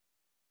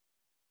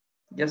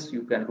 Yes,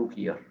 you can look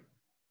here.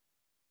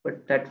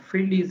 But that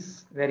field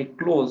is very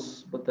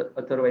close, but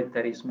otherwise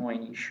there is no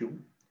any issue.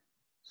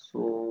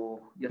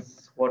 So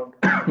yes, what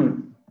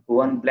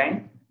one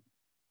blank.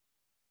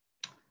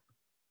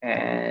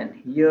 And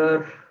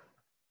here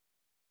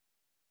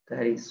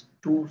there is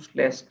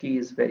 2/t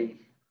is very,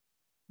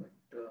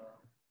 uh,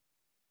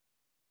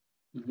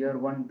 here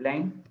one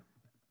blank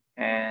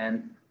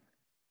and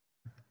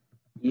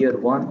here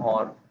one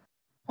or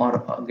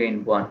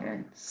again one,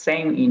 and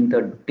same in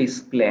the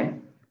display.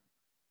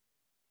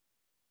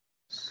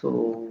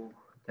 So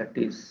that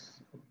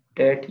is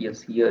that,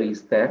 yes, here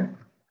is there.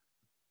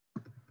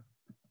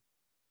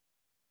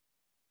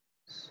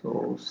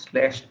 So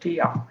 /t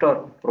after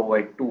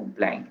provide two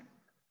blank,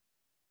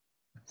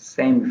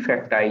 same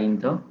effect I in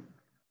the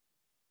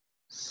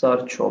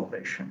search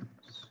operation.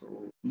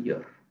 So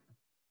here,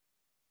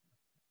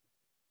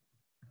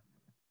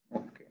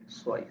 okay,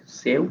 so I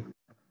save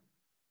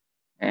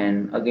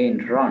and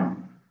again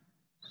run.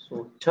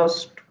 So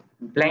just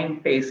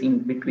blank space in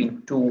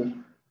between two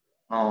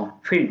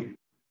field.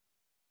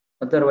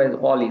 Otherwise,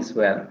 all is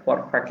well,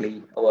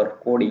 perfectly our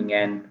coding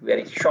and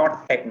very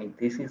short technique.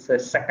 This is a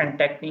second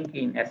technique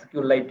in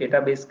SQLite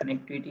database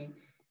connectivity,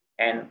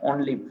 and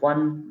only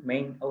one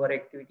main our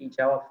activity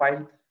Java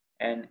file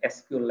and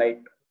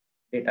SQLite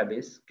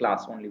database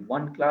class, only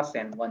one class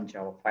and one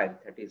Java file,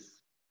 that is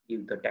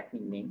give the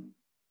technique name.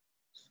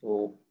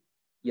 So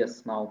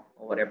yes, now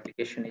our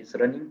application is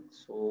running.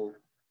 So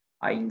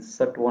I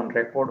insert one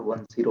record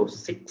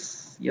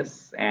 106,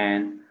 yes,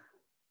 and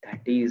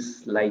that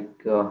is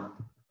like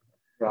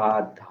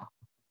Radha.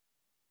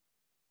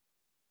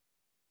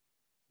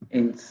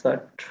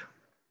 Insert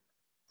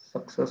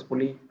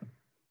successfully,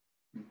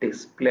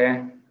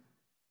 display.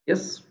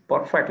 Yes,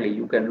 perfectly.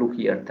 You can look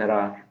here. There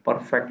are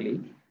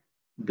perfectly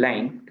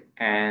blank,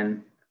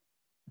 and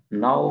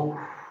now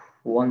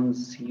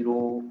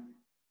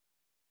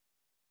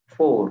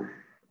 104.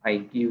 I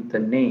give the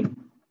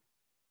name,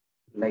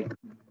 like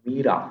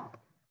Mira,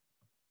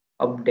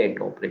 update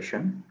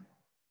operation.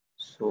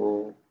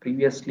 So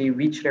previously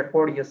which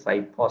record? Yes,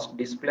 I first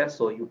display.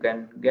 So you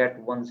can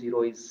get 10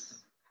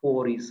 is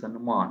 4 is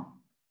Hanuman.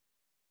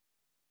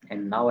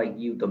 And now I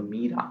give the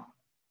Mira.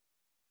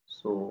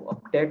 So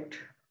update.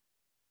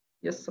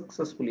 Yes,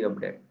 successfully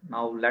update.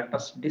 Now let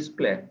us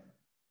display.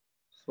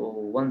 So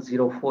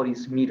 104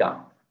 is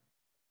Mira.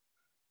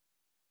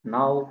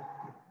 Now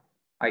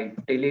I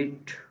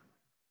delete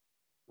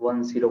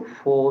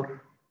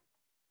 104,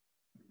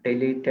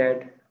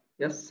 deleted.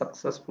 Yes,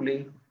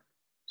 successfully.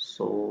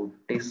 So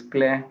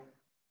display.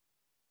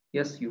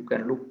 Yes, you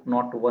can look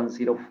not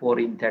 104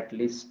 in that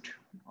list.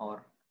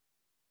 Or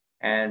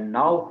and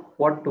now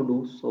what to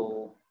do?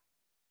 So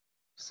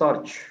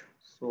search.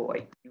 So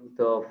I give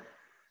the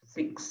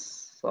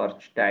 6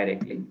 search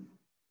directly.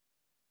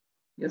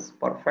 Yes,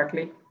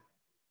 perfectly.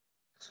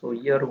 So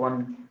here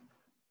one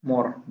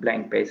more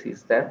blank page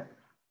is there,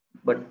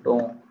 but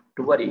don't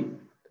worry,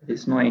 there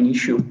is no any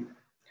issue.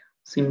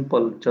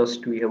 Simple,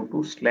 just we have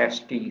to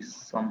slash t,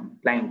 some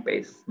blank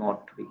page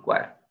not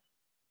required.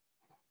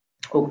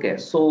 Okay,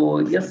 so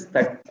yes,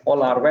 that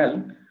all are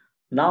well.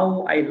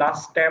 Now I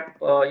last step,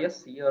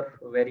 yes, here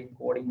very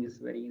coding is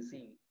very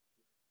easy.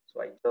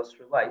 So I just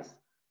revise.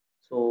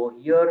 So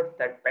here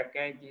that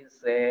package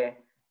is a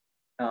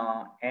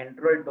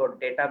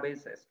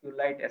Android.database,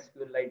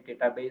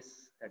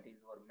 SQLiteDatabase, that is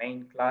our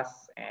main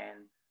class.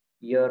 And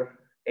here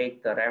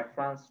take the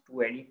reference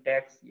to edit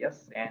text,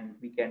 yes, and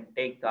we can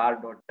take the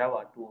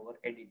r.java to our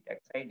edit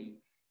text ID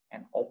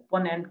and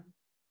open and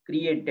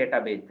create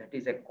database, that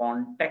is a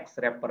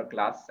ContextWrapper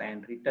class,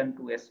 and return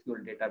to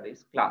SQL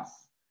database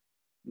class.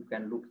 You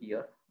can look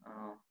here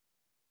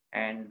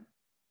and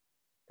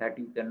that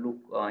you can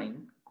look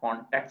in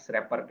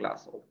ContextWrapper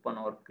class, open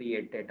or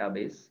create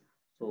database.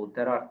 So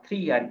there are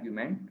 3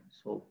 arguments.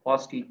 So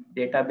first is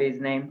database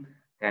name,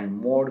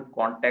 then mode,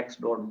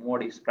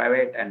 context.mode is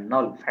private and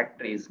null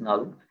factory is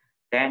null.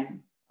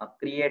 Then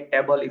create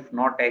table if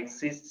not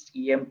exists,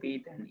 emp,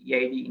 then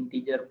eid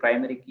integer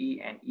primary key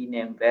and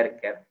ename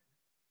varchar.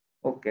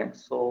 Okay,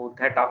 so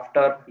that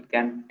after we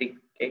can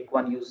take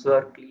one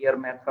user clear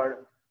method,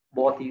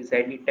 both is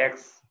edit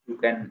text. You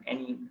can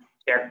any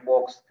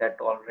checkbox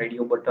that or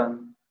radio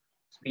button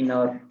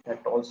spinner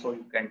that also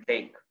you can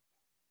take,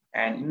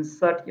 and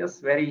insert,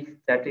 yes, very,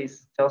 that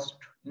is just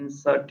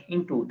insert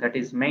into, that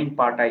is main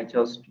part. I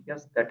just,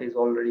 yes, that is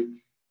already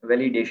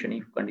validation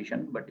if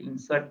condition, but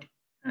insert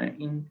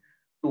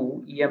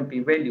into emp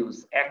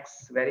values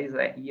x, where is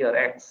here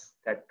x,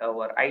 that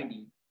our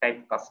id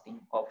type casting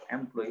of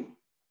employee,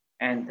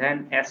 and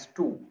then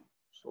s2.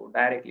 So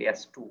directly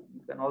s2,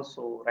 you can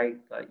also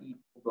write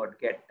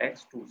e2.get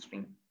x2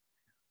 string.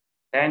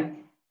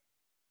 Then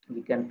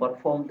we can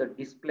perform the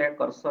display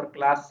cursor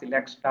class,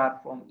 select star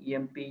from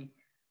emp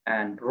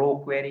and row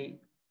query,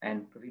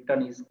 and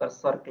return is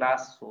cursor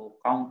class, so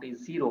count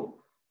is 0,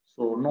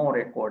 so no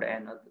record.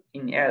 And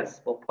in else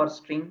buffer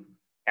string,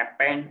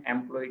 append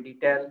employee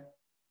detail,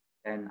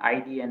 and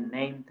id and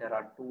name, there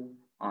are 2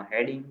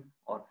 heading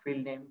or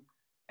field name,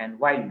 and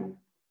while loop,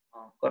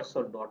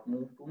 cursor dot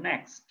move to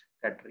next,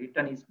 that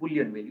return is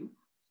boolean value,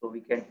 so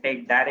we can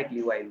take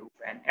directly while loop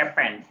and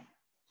append.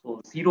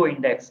 So 0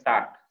 index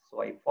start,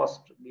 so I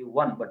first give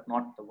 1 but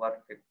not the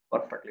work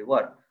perfectly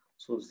work,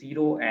 so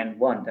 0 and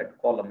 1, that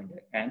column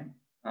index, and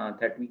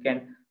that we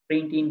can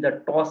print in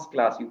the toss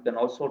class. You can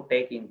also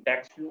take in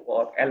text view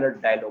or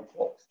alert dialog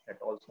box, that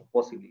also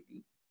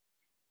possibility.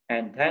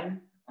 And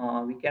then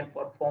we can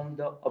perform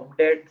the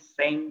update.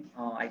 Same,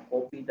 I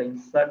copy the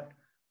insert,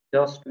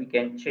 just we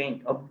can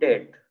change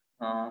update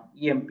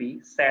emp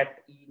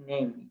set e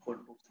name equal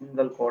to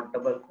single quote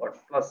double quote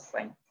plus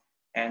sign,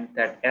 and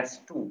that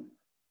s2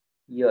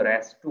 here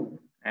s2,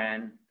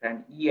 and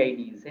then eid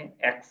is a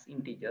x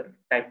integer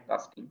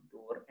typecasting to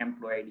our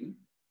employee id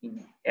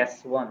in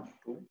s1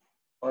 2,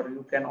 or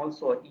you can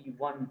also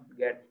e1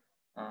 get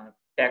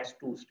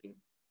text2 string.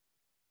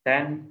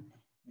 Then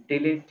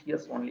delete,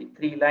 yes, only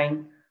 3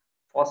 line.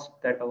 First,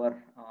 that our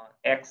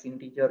x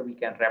integer we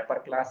can wrapper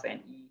class,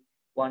 and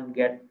e1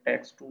 get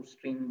text2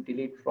 string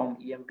delete from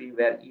emp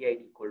where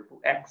eid equal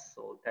to x,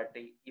 so that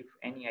if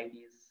any id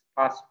is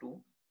passed to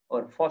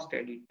or first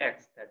edit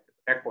text, that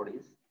record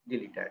is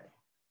deleted.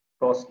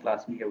 Cross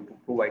class we have to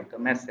provide the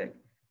message.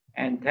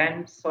 And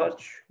then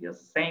search,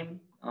 yes, same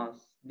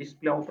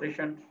display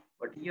operation,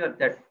 but here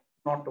that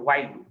not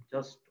while loop,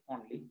 just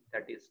only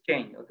that is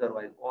change,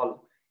 otherwise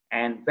all.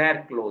 And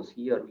where close,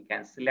 here we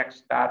can select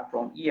star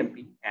from emp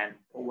and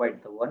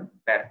provide the one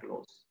where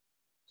close.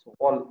 So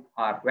all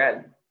are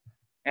well.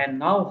 And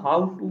now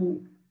how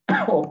to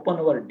open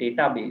our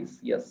database?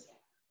 Yes,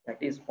 that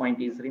is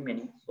point is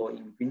remaining. So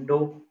in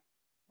window,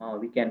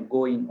 we can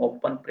go in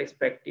open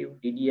perspective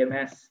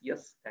ddms,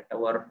 yes, that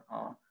our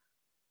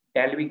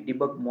Dalvik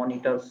debug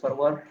monitor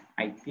server.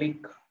 I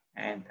click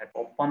and that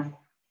open.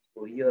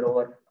 So here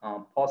our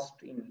first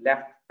in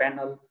left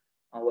panel,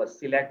 our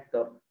select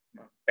the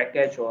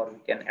package or we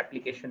can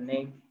application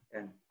name,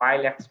 and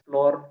file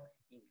explorer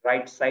in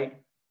right side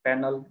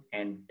panel,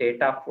 and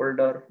data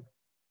folder,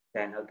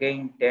 then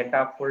again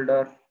data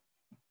folder,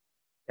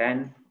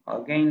 then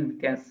again we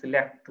can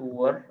select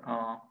to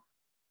our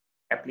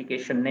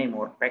application name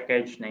or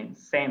package name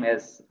same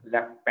as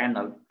left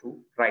panel to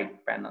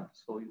right panel.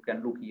 So you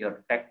can look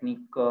here technique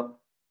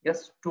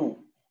yes 2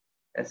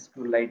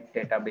 SQLite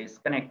database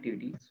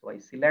connectivity. So I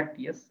select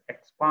yes,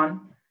 expand,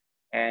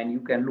 and you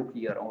can look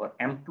here our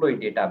employee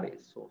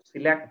database. So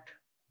select,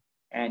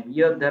 and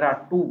here there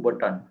are two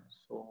buttons.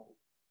 So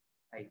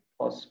I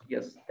first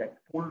yes that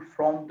pull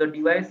from the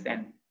device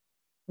and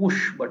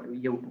push, but we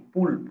have to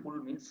pull.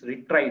 Pull means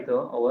retrieve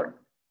our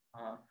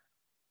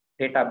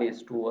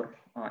database to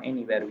our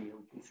anywhere we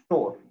have to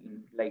store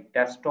in like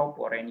desktop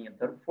or any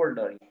other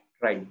folder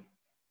drive.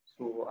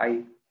 So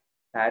I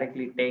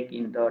directly take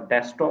in the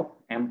desktop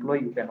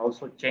employee. You can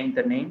also change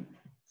the name,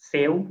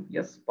 save,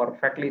 yes,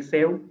 perfectly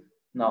save.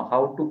 Now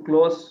how to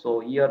close?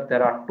 So here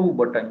there are two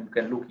buttons.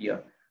 You can look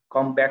here,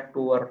 come back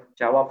to our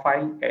Java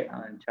file,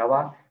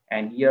 Java,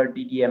 and here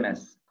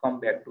DDMS, come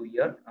back to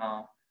here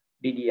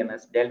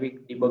DDMS,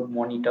 Delvic Debug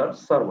Monitor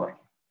Server.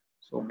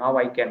 So now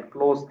I can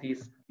close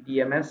this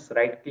DDMS,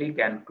 right click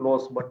and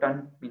close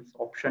button means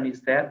option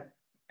is there,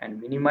 and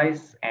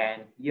minimize,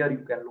 and here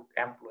you can look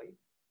employee.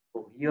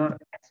 So here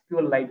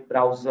SQLite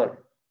browser.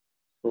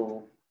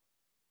 So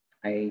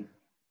I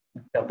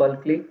double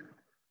click,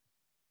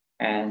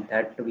 and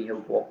that we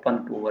have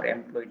opened to our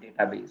employee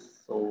database.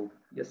 So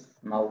yes,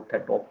 now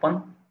that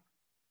open,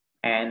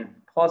 and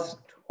first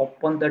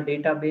open the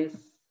database,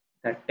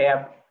 the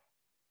tab,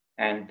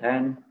 and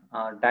then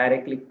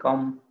directly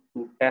come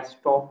to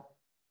desktop.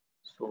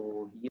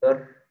 So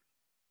here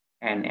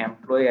and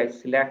employee I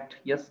select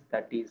yes,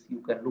 that is you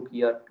can look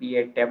here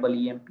create table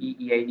emp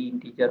eid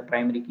integer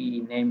primary key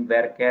name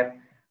varchar,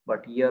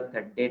 but here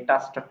the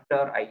data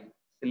structure I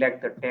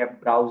select the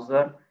tab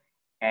browser,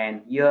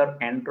 and here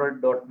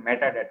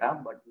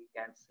android.metadata, but we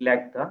can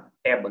select the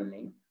table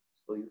name.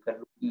 So you can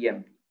look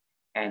emp,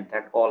 and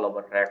that all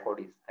our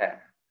record is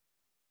there.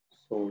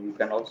 So you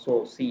can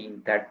also see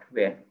in that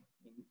way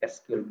in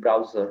SQL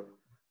browser.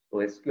 So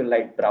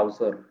SQLite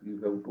browser you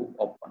have to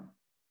open.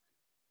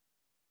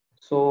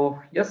 So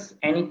yes,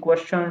 any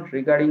question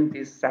regarding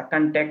this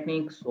second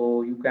technique,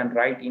 so you can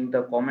write in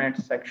the comment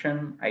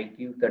section. I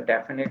give the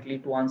definitely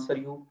to answer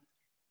you.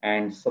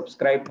 And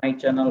subscribe my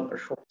channel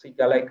Ashok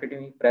Jala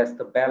Academy. Press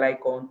the bell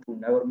icon to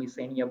never miss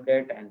any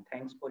update. And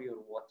thanks for your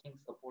watching,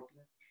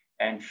 supporting,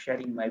 and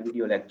sharing my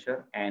video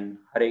lecture. And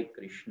Hare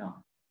Krishna.